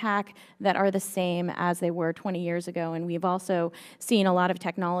classes of attack that are the same as they were 20 years ago, and we've also seen a lot of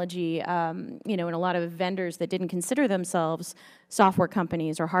technology, and a lot of vendors that didn't consider themselves software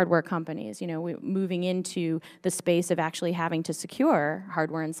companies or hardware companies, moving into the space of actually having to secure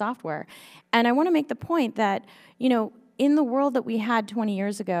hardware and software. And I want to make the point that, in the world that we had 20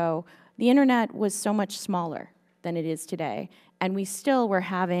 years ago, the internet was so much smaller than it is today. And we still were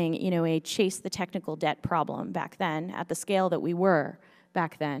having, a chase the technical debt problem back then at the scale that we were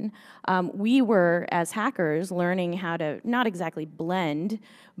back then. We were, as hackers, learning how to not exactly blend,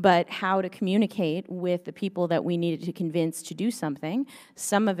 but how to communicate with the people that we needed to convince to do something.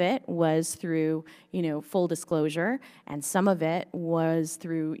 Some of it was through, full disclosure, and some of it was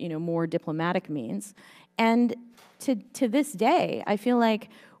through, more diplomatic means. And to this day, I feel like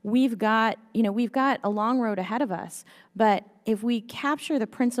we've got a long road ahead of us, but if we capture the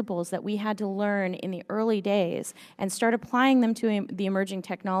principles that we had to learn in the early days and start applying them to the emerging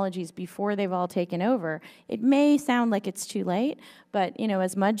technologies before they've all taken over, it may sound like it's too late, but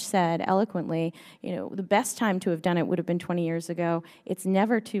as Mudge said eloquently, the best time to have done it would have been 20 years ago. It's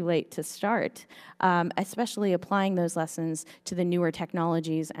never too late to start, especially applying those lessons to the newer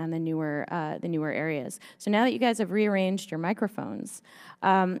technologies and the newer areas. So now that you guys have rearranged your microphones,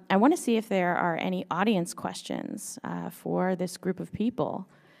 I want to see if there are any audience questions for this group of people,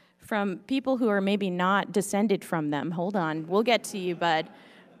 from people who are maybe not descended from them. Hold on, we'll get to you, bud.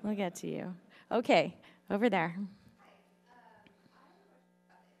 We'll get to you. Okay, over there.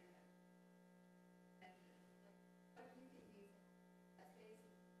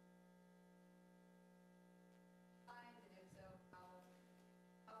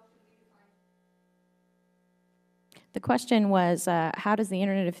 question was, how does the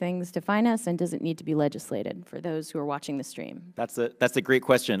Internet of Things define us, and does it need to be legislated for those who are watching the stream? That's a great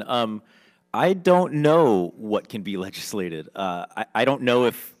question. I don't know what can be legislated. I don't know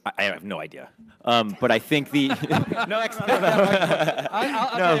if I have no idea. But I think the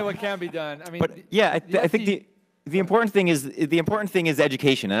I'll tell you what can be done. I mean, but yeah, I think the important thing is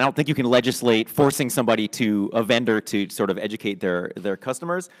education, and I don't think you can legislate forcing somebody a vendor to sort of educate their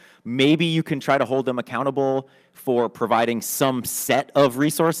customers. Maybe you can try to hold them accountable for providing some set of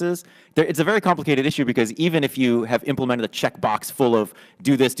resources. It's a very complicated issue because even if you have implemented a checkbox full of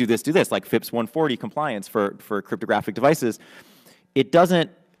do this, do this, do this, like FIPS 140 compliance for cryptographic devices, it doesn't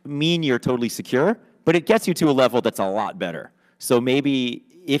mean you're totally secure, but it gets you to a level that's a lot better. So maybe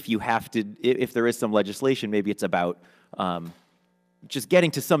if there is some legislation, maybe it's about just getting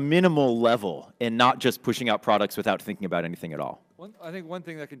to some minimal level and not just pushing out products without thinking about anything at all. I think one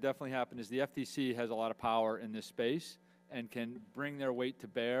thing that can definitely happen is the FTC has a lot of power in this space and can bring their weight to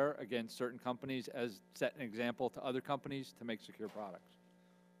bear against certain companies as set an example to other companies to make secure products.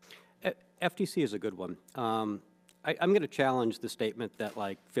 FTC is a good one. I'm going to challenge the statement that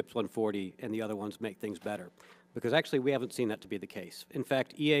like FIPS 140 and the other ones make things better, because actually we haven't seen that to be the case. In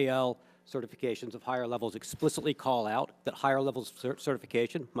fact, EAL certifications of higher levels explicitly call out that higher levels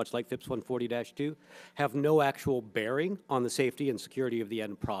certification, much like FIPS 140-2, have no actual bearing on the safety and security of the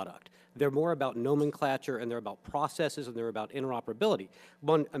end product. They're more about nomenclature, and they're about processes, and they're about interoperability.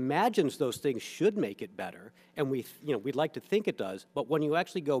 One imagines those things should make it better, and we'd like to think it does, but when you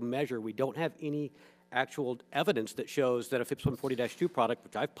actually go measure, we don't have any actual evidence that shows that a FIPS 140-2 product,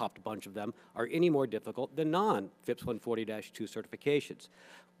 which I've popped a bunch of them, are any more difficult than non-FIPS 140-2 certifications.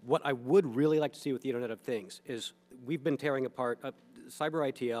 What I would really like to see with the Internet of Things is we've been tearing apart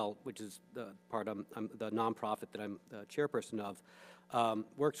CyberITL, which is the part the nonprofit that I'm the chairperson of,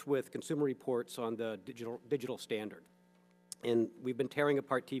 works with Consumer Reports on the digital standard. And we've been tearing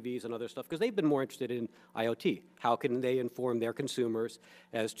apart TVs and other stuff because they've been more interested in IoT. How can they inform their consumers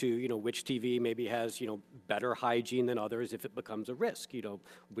as to, which TV maybe has, better hygiene than others if it becomes a risk?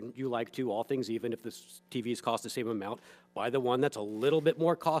 Wouldn't you like to, all things even, if the TVs cost the same amount, buy the one that's a little bit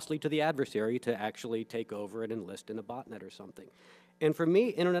more costly to the adversary to actually take over and enlist in a botnet or something? And for me,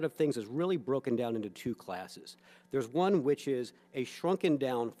 Internet of Things is really broken down into two classes. There's one which is a shrunken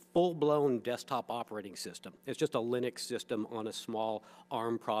down, full-blown desktop operating system. It's just a Linux system on a small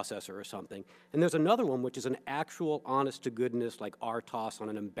ARM processor or something. And there's another one which is an actual honest-to-goodness, like RTOS on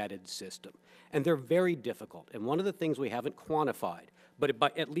an embedded system. And they're very difficult. And one of the things we haven't quantified,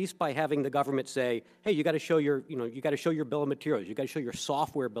 but at least by having the government say, hey, you got to show your, you got to show your bill of materials, you got to show your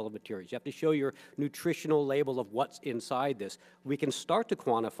software bill of materials, you have to show your nutritional label of what's inside this, we can start to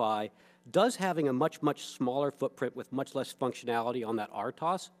quantify, does having a much, much smaller footprint with much less functionality on that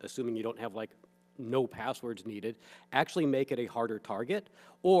RTOS, assuming you don't have like no passwords needed, actually make it a harder target?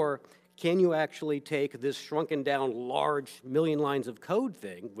 Or can you actually take this shrunken down large million lines of code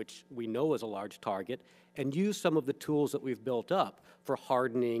thing, which we know is a large target, and use some of the tools that we've built up for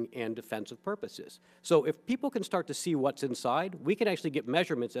hardening and defensive purposes? So if people can start to see what's inside, we can actually get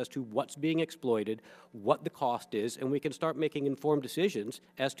measurements as to what's being exploited, what the cost is, and we can start making informed decisions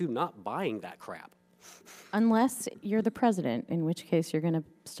as to not buying that crap. Unless you're the president, in which case you're going to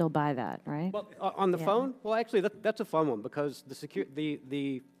still buy that, right? Well, on the phone? Well, actually, that's a fun one, because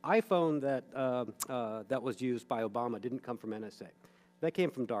the iPhone that was used by Obama didn't come from NSA. That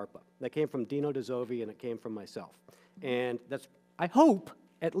came from DARPA. That came from Dino DeZovi, and it came from myself. And that's, I hope,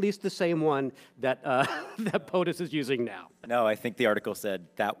 at least the same one that that POTUS is using now. No, I think the article said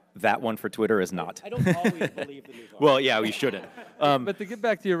that one for Twitter is not. I don't always believe the news article. Well, yeah, we shouldn't. But to get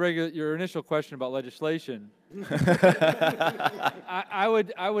back to your initial question about legislation, I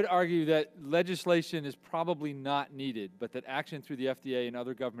would argue that legislation is probably not needed, but that action through the FDA and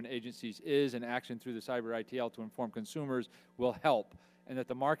other government agencies is, and action through the CyberITL to inform consumers will help, and that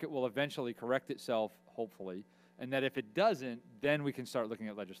the market will eventually correct itself, hopefully, and that if it doesn't, then we can start looking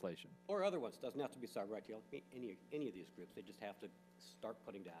at legislation. Or other ones. Doesn't have to be CyberITL. Any of these groups. They just have to start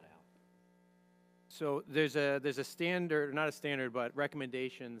putting data out. So there's a standard, not a standard, but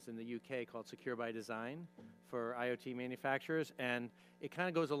recommendations in the UK called Secure by Design for IoT manufacturers, and it kind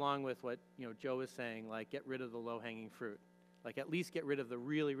of goes along with what Joe was saying, like get rid of the low-hanging fruit, like at least get rid of the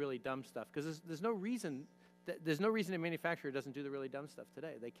really, really dumb stuff, because there's no reason a manufacturer doesn't do the really dumb stuff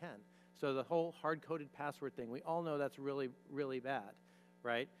today. They can. So the whole hard-coded password thing, we all know that's really, really bad,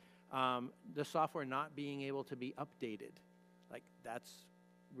 right? The software not being able to be updated, like that's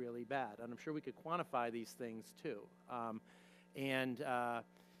really bad. And I'm sure we could quantify these things too.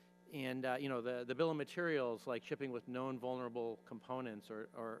 you know, the bill of materials, like shipping with known vulnerable components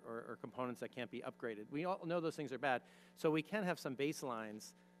or components that can't be upgraded. We all know those things are bad. So we can have some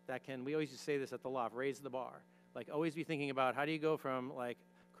baselines that can, we always used to say this at the LOpht, raise the bar. Like always be thinking about how do you go from like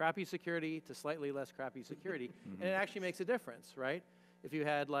crappy security to slightly less crappy security, and it actually makes a difference, right? If you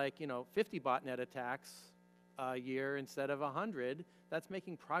had like, you know, 50 botnet attacks a year instead of 100, that's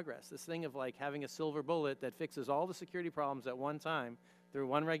making progress. This thing of like having a silver bullet that fixes all the security problems at one time through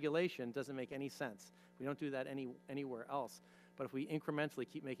one regulation doesn't make any sense. We don't do that anywhere else. But if we incrementally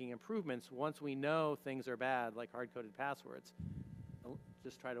keep making improvements, once we know things are bad, like hard-coded passwords,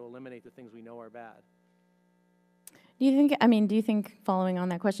 just try to eliminate the things we know are bad. Do you think, following on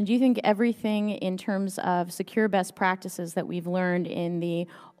that question, do you think everything in terms of secure best practices that we've learned in the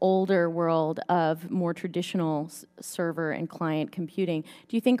older world of more traditional server and client computing,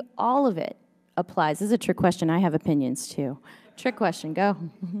 do you think all of it applies? This is a trick question. I have opinions too. Trick question, go.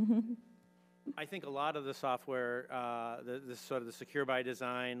 I think a lot of the software, the sort of the secure by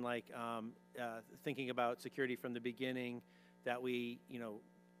design, like thinking about security from the beginning that we, you know,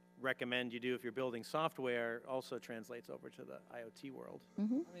 recommend you do if you're building software also translates over to the IoT world. I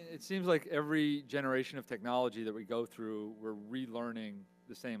mean, it seems like every generation of technology that we go through, we're relearning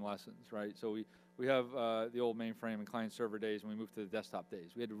the same lessons, right? So we have the old mainframe and client server days, and we moved to the desktop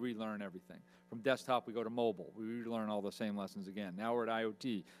days. We had to relearn everything. From desktop, we go to mobile. We relearn all the same lessons again. Now we're at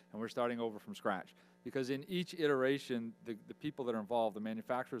IoT, and we're starting over from scratch. Because in each iteration, the people that are involved, the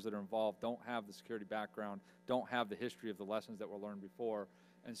manufacturers that are involved, don't have the security background, don't have the history of the lessons that were learned before.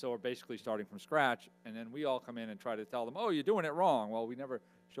 And so we're basically starting from scratch, and then we all come in and try to tell them, oh, you're doing it wrong. Well, we never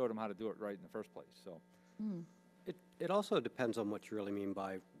showed them how to do it right in the first place. So, It also depends on what you really mean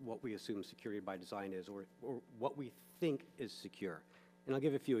by what we assume security by design is, or what we think is secure. And I'll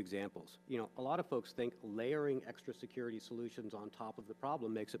give a few examples. You know, a lot of folks think layering extra security solutions on top of the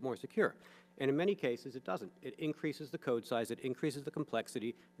problem makes it more secure. And in many cases, it doesn't. It increases the code size, it increases the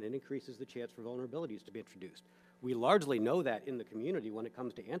complexity, and it increases the chance for vulnerabilities to be introduced. We largely know that in the community when it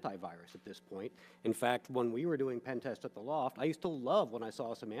comes to antivirus at this point. In fact, when we were doing pen tests at the LOpht, I used to love when I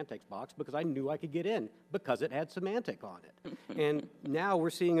saw a semantics box because I knew I could get in because it had semantic on it. And now we're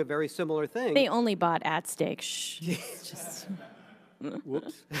seeing a very similar thing. They only bought at stake. Shh. Just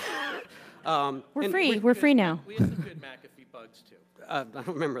Whoops. we're free now. We have some good McAfee bugs too. I don't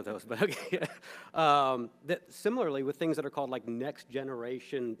remember those, but okay. Similarly, with things that are called like next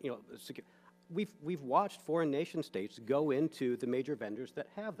generation, you know, we've watched foreign nation states go into the major vendors that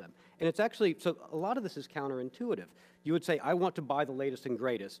have them. And it's actually, so a lot of this is counterintuitive. You would say, I want to buy the latest and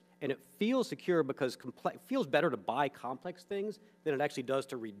greatest, and it feels secure because it feels better to buy complex things than it actually does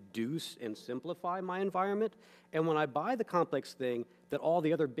to reduce and simplify my environment. And when I buy the complex thing that all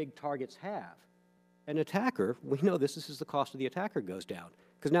the other big targets have, an attacker, we know this is the cost of the attacker goes down.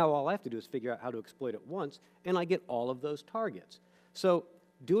 Because now all I have to do is figure out how to exploit it once, and I get all of those targets. So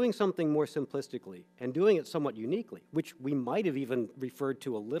doing something more simplistically and doing it somewhat uniquely, which we might have even referred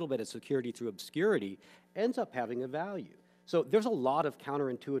to a little bit as security through obscurity, ends up having a value. So there's a lot of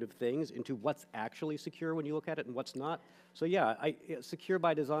counterintuitive things into what's actually secure when you look at it and what's not. So yeah, secure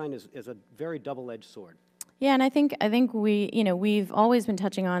by design is a very double-edged sword. Yeah, and I think we've always been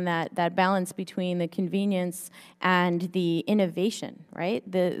touching on that balance between the convenience and the innovation, right?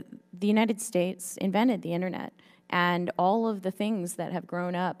 The United States invented the internet, and all of the things that have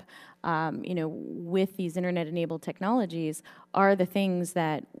grown up, with these internet-enabled technologies are the things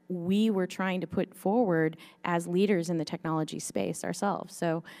that we were trying to put forward as leaders in the technology space ourselves.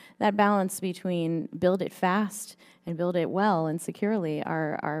 So that balance between build it fast and build it well and securely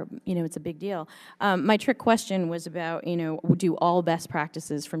are it's a big deal. My trick question was about, do all best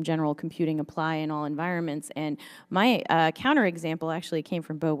practices from general computing apply in all environments? And my counterexample actually came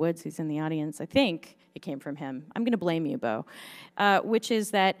from Bo Woods, who's in the audience. I think it came from him. I'm going to blame you, Bo, which is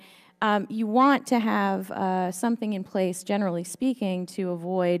that you want to have something in place, generally speaking, to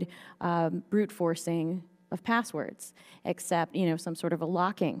avoid brute forcing of passwords, except some sort of a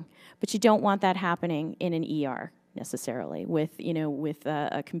locking. But you don't want that happening in an ER necessarily with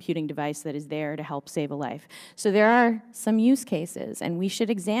a computing device that is there to help save a life. So there are some use cases, and we should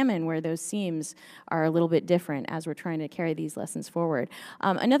examine where those seams are a little bit different as we're trying to carry these lessons forward.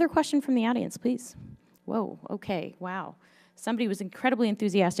 Another question from the audience, please. Whoa, okay, wow. Somebody was incredibly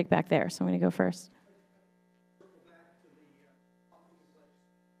enthusiastic back there, so I'm going to go first.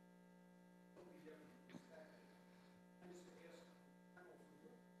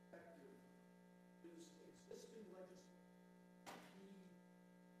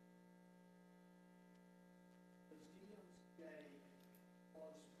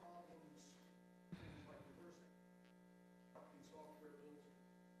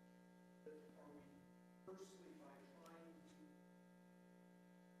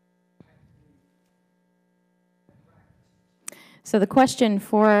 So the question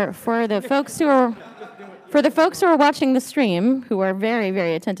for the folks who are watching the stream, who are very,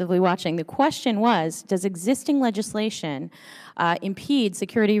 very attentively watching, the question was, does existing legislation impede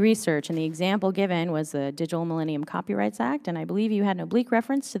security research? And the example given was the Digital Millennium Copyrights Act, and I believe you had an oblique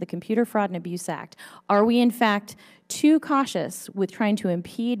reference to the Computer Fraud and Abuse Act. Are we, in fact, too cautious with trying to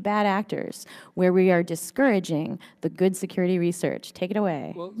impede bad actors where we are discouraging the good security research? Take it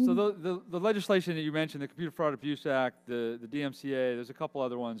away. Well, so the legislation that you mentioned, the Computer Fraud Abuse Act, the DMCA, there's a couple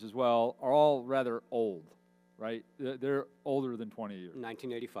other ones as well, are all rather old, right? They're older than 20 years.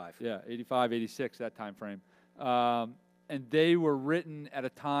 1985. Yeah, 85, 86, that time frame. And they were written at a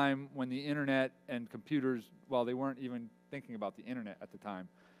time when the internet and computers, well, they weren't even thinking about the internet at the time.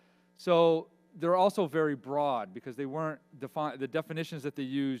 So they're also very broad because they weren't the definitions that they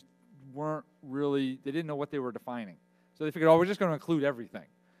used weren't really, they didn't know what they were defining. So they figured, oh, we're just going to include everything.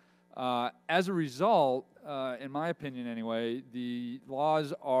 As a result, in my opinion anyway, the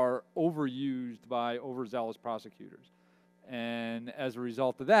laws are overused by overzealous prosecutors. And as a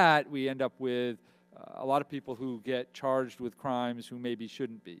result of that, we end up with a lot of people who get charged with crimes who maybe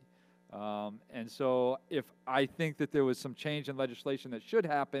shouldn't be. And so if I think that there was some change in legislation that should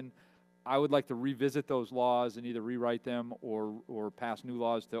happen, I would like to revisit those laws and either rewrite them or pass new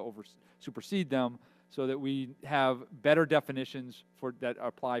laws to supersede them so that we have better definitions that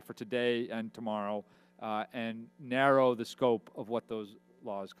apply for today and tomorrow and narrow the scope of what those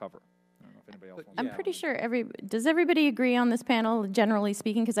laws cover. I don't know if anybody else wants I'm pretty sure does everybody agree on this panel, generally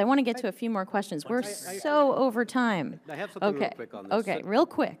speaking? Because I want to get to a few more questions. We're so over time. I have something real quick on this. Okay, real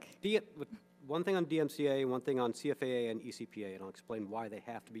quick. One thing on DMCA, one thing on CFAA and ECPA, and I'll explain why they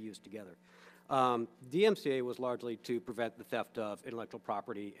have to be used together. DMCA was largely to prevent the theft of intellectual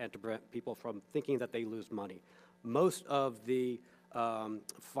property and to prevent people from thinking that they lose money. Most of the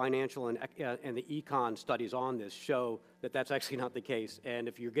financial and the econ studies on this show that that's actually not the case. And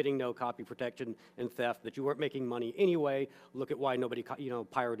if you're getting no copy protection and theft, that you weren't making money anyway, look at why nobody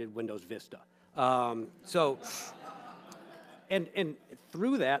pirated Windows Vista. And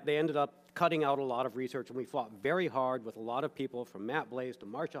through that, they ended up cutting out a lot of research, and we fought very hard with a lot of people, from Matt Blaze to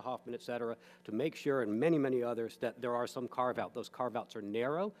Marcia Hoffman, et cetera, to make sure, and many, many others, that there are some carve-out. Those carve-outs are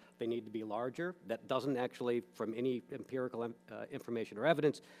narrow. They need to be larger. That doesn't actually, from any empirical information or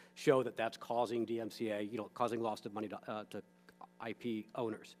evidence, show that that's causing DMCA, causing loss of money to IP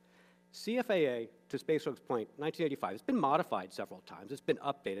owners. CFAA, to Space Rogue's point, 1985, it's been modified several times. It's been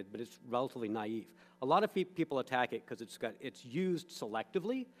updated, but it's relatively naive. A lot of people attack it because it's used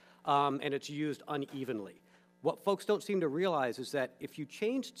selectively and it's used unevenly. What folks don't seem to realize is that if you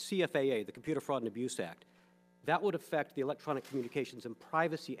changed CFAA, the Computer Fraud and Abuse Act, that would affect the Electronic Communications and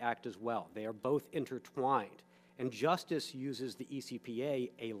Privacy Act as well. They are both intertwined, and Justice uses the ECPA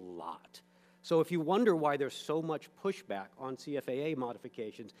a lot. So if you wonder why there's so much pushback on CFAA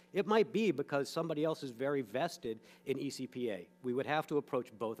modifications, it might be because somebody else is very vested in ECPA. We would have to approach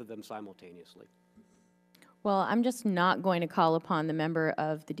both of them simultaneously. Well, I'm just not going to call upon the member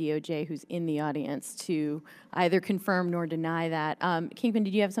of the DOJ who's in the audience to either confirm nor deny that. Kingpin,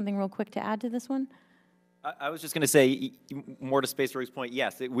 did you have something real quick to add to this one? I was just going to say, more to Space Rogue's point,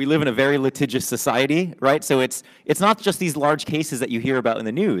 yes, we live in a very litigious society, right? So it's not just these large cases that you hear about in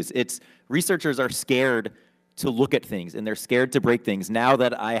the news. It's researchers are scared to look at things, and they're scared to break things. Now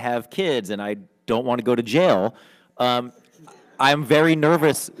that I have kids and I don't want to go to jail, I'm very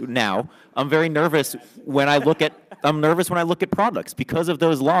nervous now. I'm very nervous when I look at products because of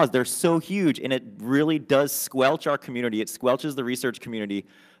those laws. They're so huge, and it really does squelch our community. It squelches the research community.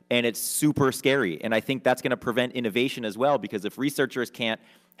 And it's super scary. And I think that's going to prevent innovation as well, because if researchers can't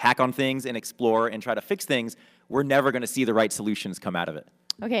hack on things and explore and try to fix things, we're never going to see the right solutions come out of it.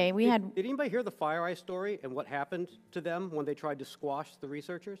 Okay, Did anybody hear the FireEye story and what happened to them when they tried to squash the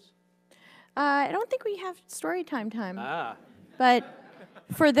researchers? I don't think we have story time. Ah. But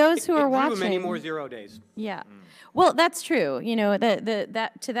for those who are watching, many more 0 days. Yeah. Well, that's true.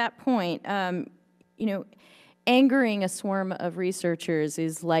 To that point, angering a swarm of researchers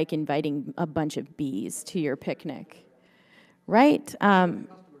is like inviting a bunch of bees to your picnic, right?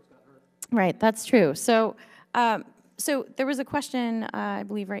 Right, that's true. So there was a question, I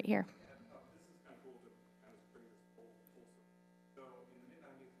believe, right here.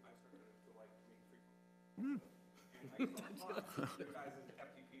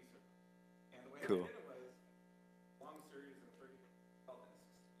 Cool.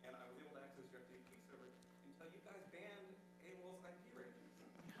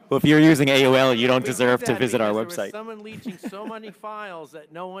 Well, if you're using AOL, you don't deserve to that visit our because there was website. someone leeching so many files that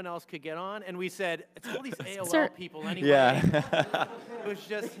no one else could get on, and we said, it's all these AOL Sir. people anyway. Yeah. It was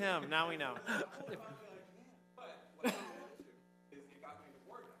just him. Now we know.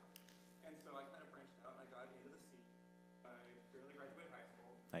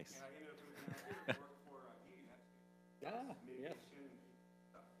 Nice.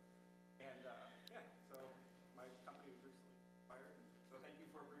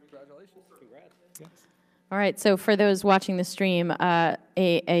 All right, so for those watching the stream,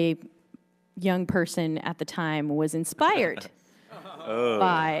 a young person at the time was inspired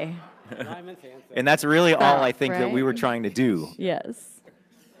by. And that's really all I think that we right? were trying to do. Yes.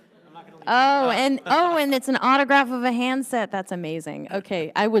 And it's an autograph of a handset. That's amazing.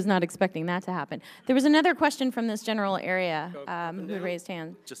 Okay, I was not expecting that to happen. There was another question from this general area who raised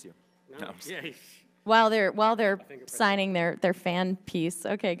hand. Just you. No, I'm just- While they're signing their fan piece.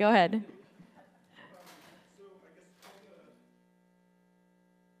 Okay, go ahead.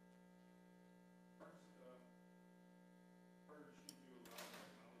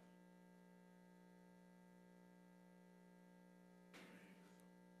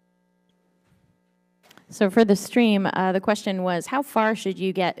 So for the stream, the question was, how far should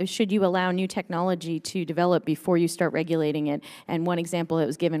you allow new technology to develop before you start regulating it? And one example that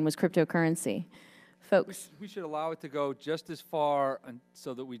was given was cryptocurrency. Folks. We should allow it to go just as far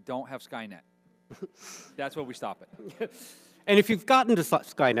so that we don't have Skynet. That's where we stop it. And if you've gotten to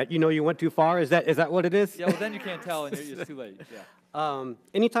Skynet, you know you went too far. Is that what it is? Yeah, well, then you can't tell, and it's too late. Yeah.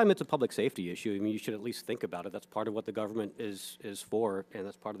 Anytime it's a public safety issue, I mean, you should at least think about it. That's part of what the government is for, and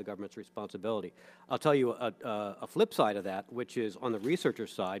that's part of the government's responsibility. I'll tell you a flip side of that, which is on the researcher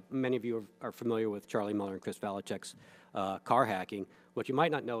side. Many of you are familiar with Charlie Muller and Chris Valachek's car hacking. What you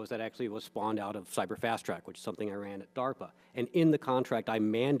might not know is that actually was spawned out of Cyber Fast Track, which is something I ran at DARPA. And in the contract, I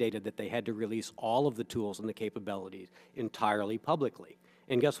mandated that they had to release all of the tools and the capabilities entirely publicly.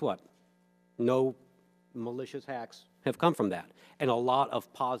 And guess what? No malicious hacks have come from that. And a lot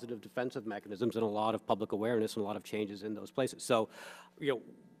of positive defensive mechanisms and a lot of public awareness and a lot of changes in those places. So, you know,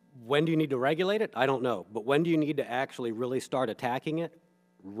 when do you need to regulate it? I don't know. But when do you need to actually really start attacking it?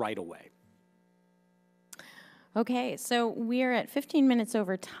 Right away. Okay, so we're at 15 minutes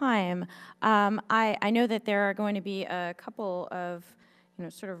over time. I know that there are going to be a couple of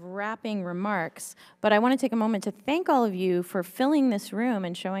sort of wrapping remarks, but I want to take a moment to thank all of you for filling this room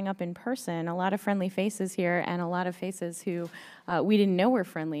and showing up in person. A lot of friendly faces here, and a lot of faces who we didn't know were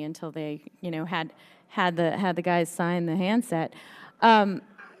friendly until they, had the guys sign the handset.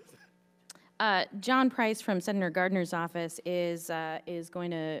 John Price from Senator Gardner's office is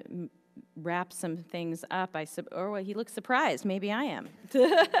going to wrap some things up. He looks surprised. Maybe I am.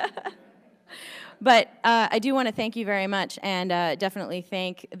 But I do want to thank you very much, and definitely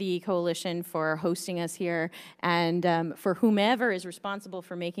thank the coalition for hosting us here, and for whomever is responsible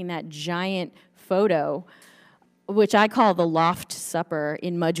for making that giant photo, which I call the LOpht supper.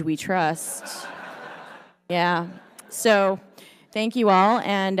 In Mudge we trust. Yeah. So thank you all,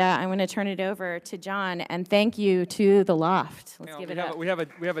 and I'm going to turn it over to John, and thank you to the LOpht. Let's give it up. We have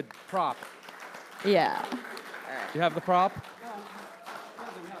a prop. Yeah. You have the prop?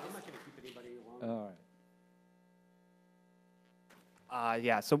 All right.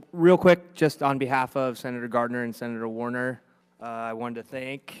 Yeah, so real quick, just on behalf of Senator Gardner and Senator Warner, I wanted to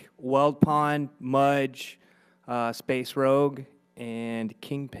thank WorldPond, Mudge, Space Rogue, and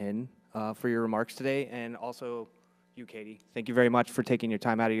Kingpin for your remarks today, and also you, Katie. Thank you very much for taking your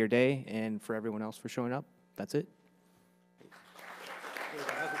time out of your day, and for everyone else for showing up. That's it.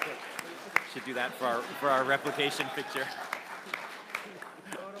 Should do that for our replication picture.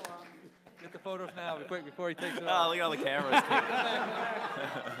 Get the photos now, quick, before he takes it Oh, off. look at all the cameras.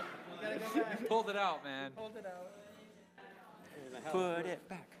 Pulled it out, man. Hold it out. Put it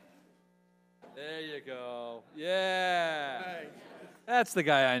back. There you go. Yeah. That's the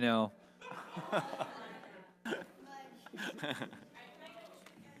guy I know.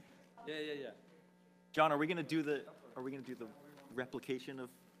 Yeah. John, are we gonna do the replication of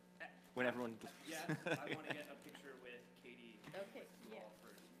when everyone? Yeah, I want to get a picture with Katie. Okay. Yeah.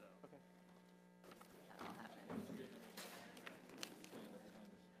 First, though. That'll happen.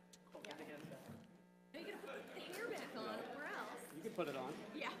 No, you gotta put the hair back on, or else. You can put it on.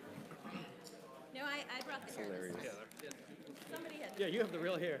 Yeah. No, I brought the hair this time. Somebody had. Yeah, you have the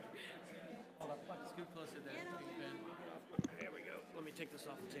real hair. Scoot closer there. There we go. Let me take this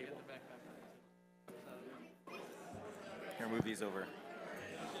off the table. Here, move these over. It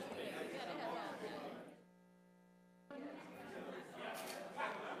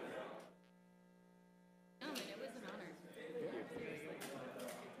was an honor.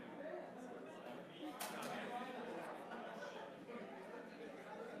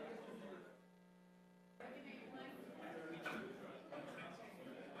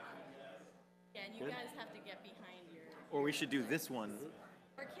 You guys have to get behind your... Or we should do this one.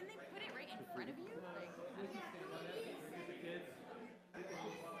 Or can they put it right in front of you? Like...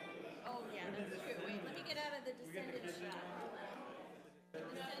 Oh, yeah, that's true. Wait, let me get out of the descendant shot.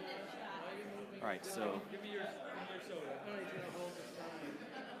 Descendant shot. All right, so. Give me your soda. There you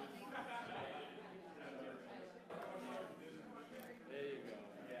go.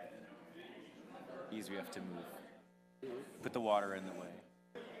 These we have to move. Put the water in the way.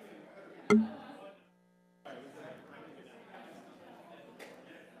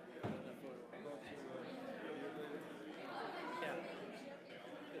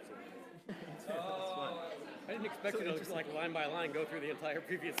 I didn't expect you to like line by line go through the entire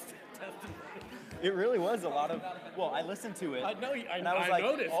previous testimony. It really was a lot of. Well, I listened to it. I know. And I was like,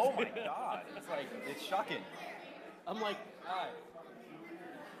 noticed. oh my god! It's like it's shocking. I'm like, Hi.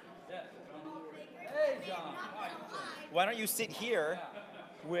 Yeah. Hey, John. Why don't you sit here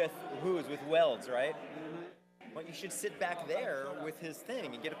with with Welds, right? Well, you should sit back there with his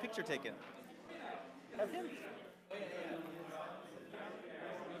thing and get a picture taken. Have him. There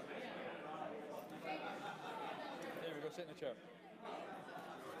we go. Sit in the chair.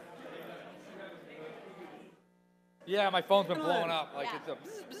 Yeah, my phone's been blowing up. Like it's a.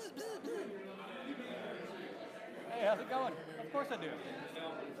 hey, how's it going? Of course I do.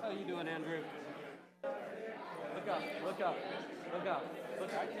 How are you doing, Andrew? Look up, look up, look up.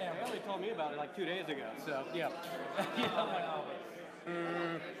 Look, I can't. They only told me about it like 2 days ago, so yeah.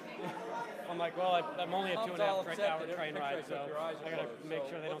 I'm like, well, I'm only a 2.5 hour train ride, so I gotta make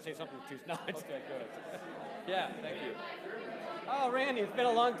sure they don't say something too snide. Okay, good. Yeah, thank you. Oh, Randy, it's been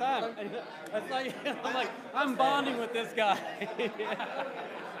a long time. That's like, I'm like, I'm bonding with this guy.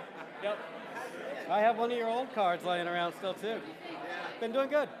 Yep. I have one of your old cards laying around still too. Been doing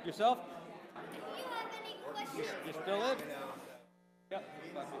good. Yourself? Do you have any questions? You still in? Yep.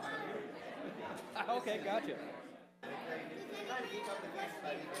 Okay, gotcha.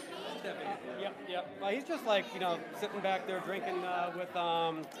 Yep, yep. Well, he's just like, sitting back there drinking with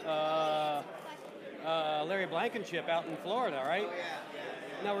Larry Blankenship out in Florida, right?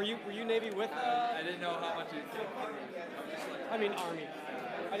 Now, were you Navy with? I didn't know how much it. I mean Army.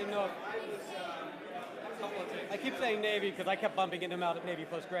 I didn't know. I keep saying Navy because I kept bumping into him out at Navy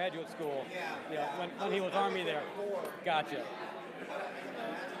postgraduate school. Yeah. When he was Army there. Gotcha.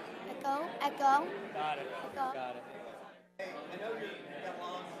 Echo, echo. Got it. Echo. Got it. Hey, I know you're that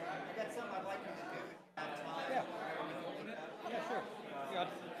long. I got something I'd like you to do. Yeah. Yeah, sure. Yeah,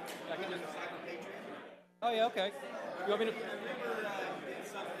 I can just... Oh, yeah, okay. You want me to... I remember did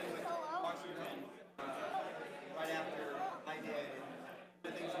something with Washington right after I did. The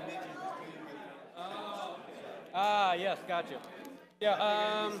things you mentioned was dealing with. Ah, yes, gotcha. Yeah,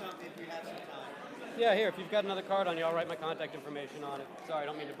 Something if you have some time. yeah, here, if you've got another card on you, I'll write my contact information on it. Sorry, I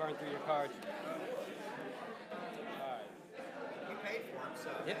don't mean to burn through your cards. You paid for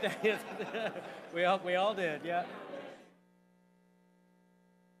them, so. we all did, yeah.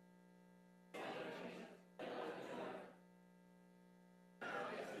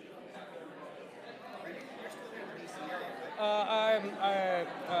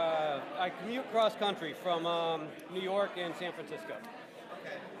 I commute cross country from New York and San Francisco.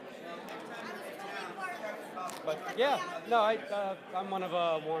 But yeah, no, I'm one of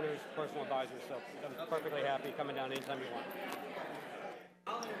Warner's personal advisors, so I'm perfectly happy coming down anytime you want.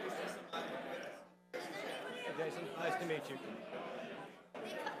 I'll introduce you to somebody. Hey, Jason, nice to meet you.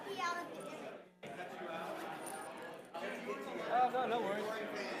 They cut me out of the image. Oh, no worries.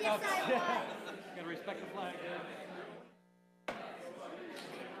 Yes, I Gotta respect the flag.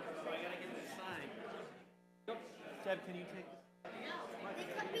 Deb, can you take? They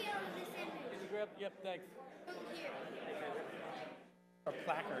cut me out of this image. Can you grab? Yep, thanks. Look here. A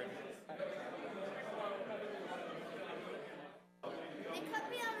placard. They cut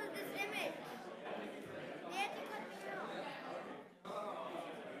me out of this image. They had to cut me out.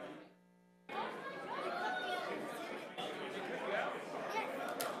 They cut me out of this image.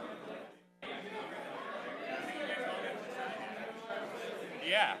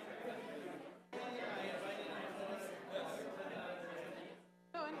 Yes. Yeah.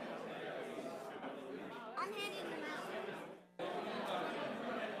 I'm handing them out.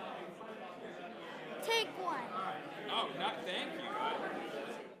 Take one. Oh, not thank you.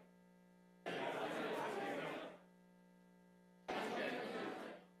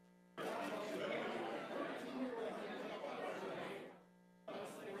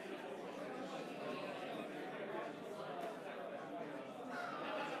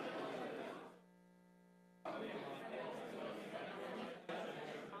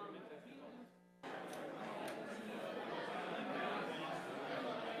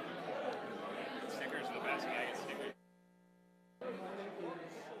 CIA.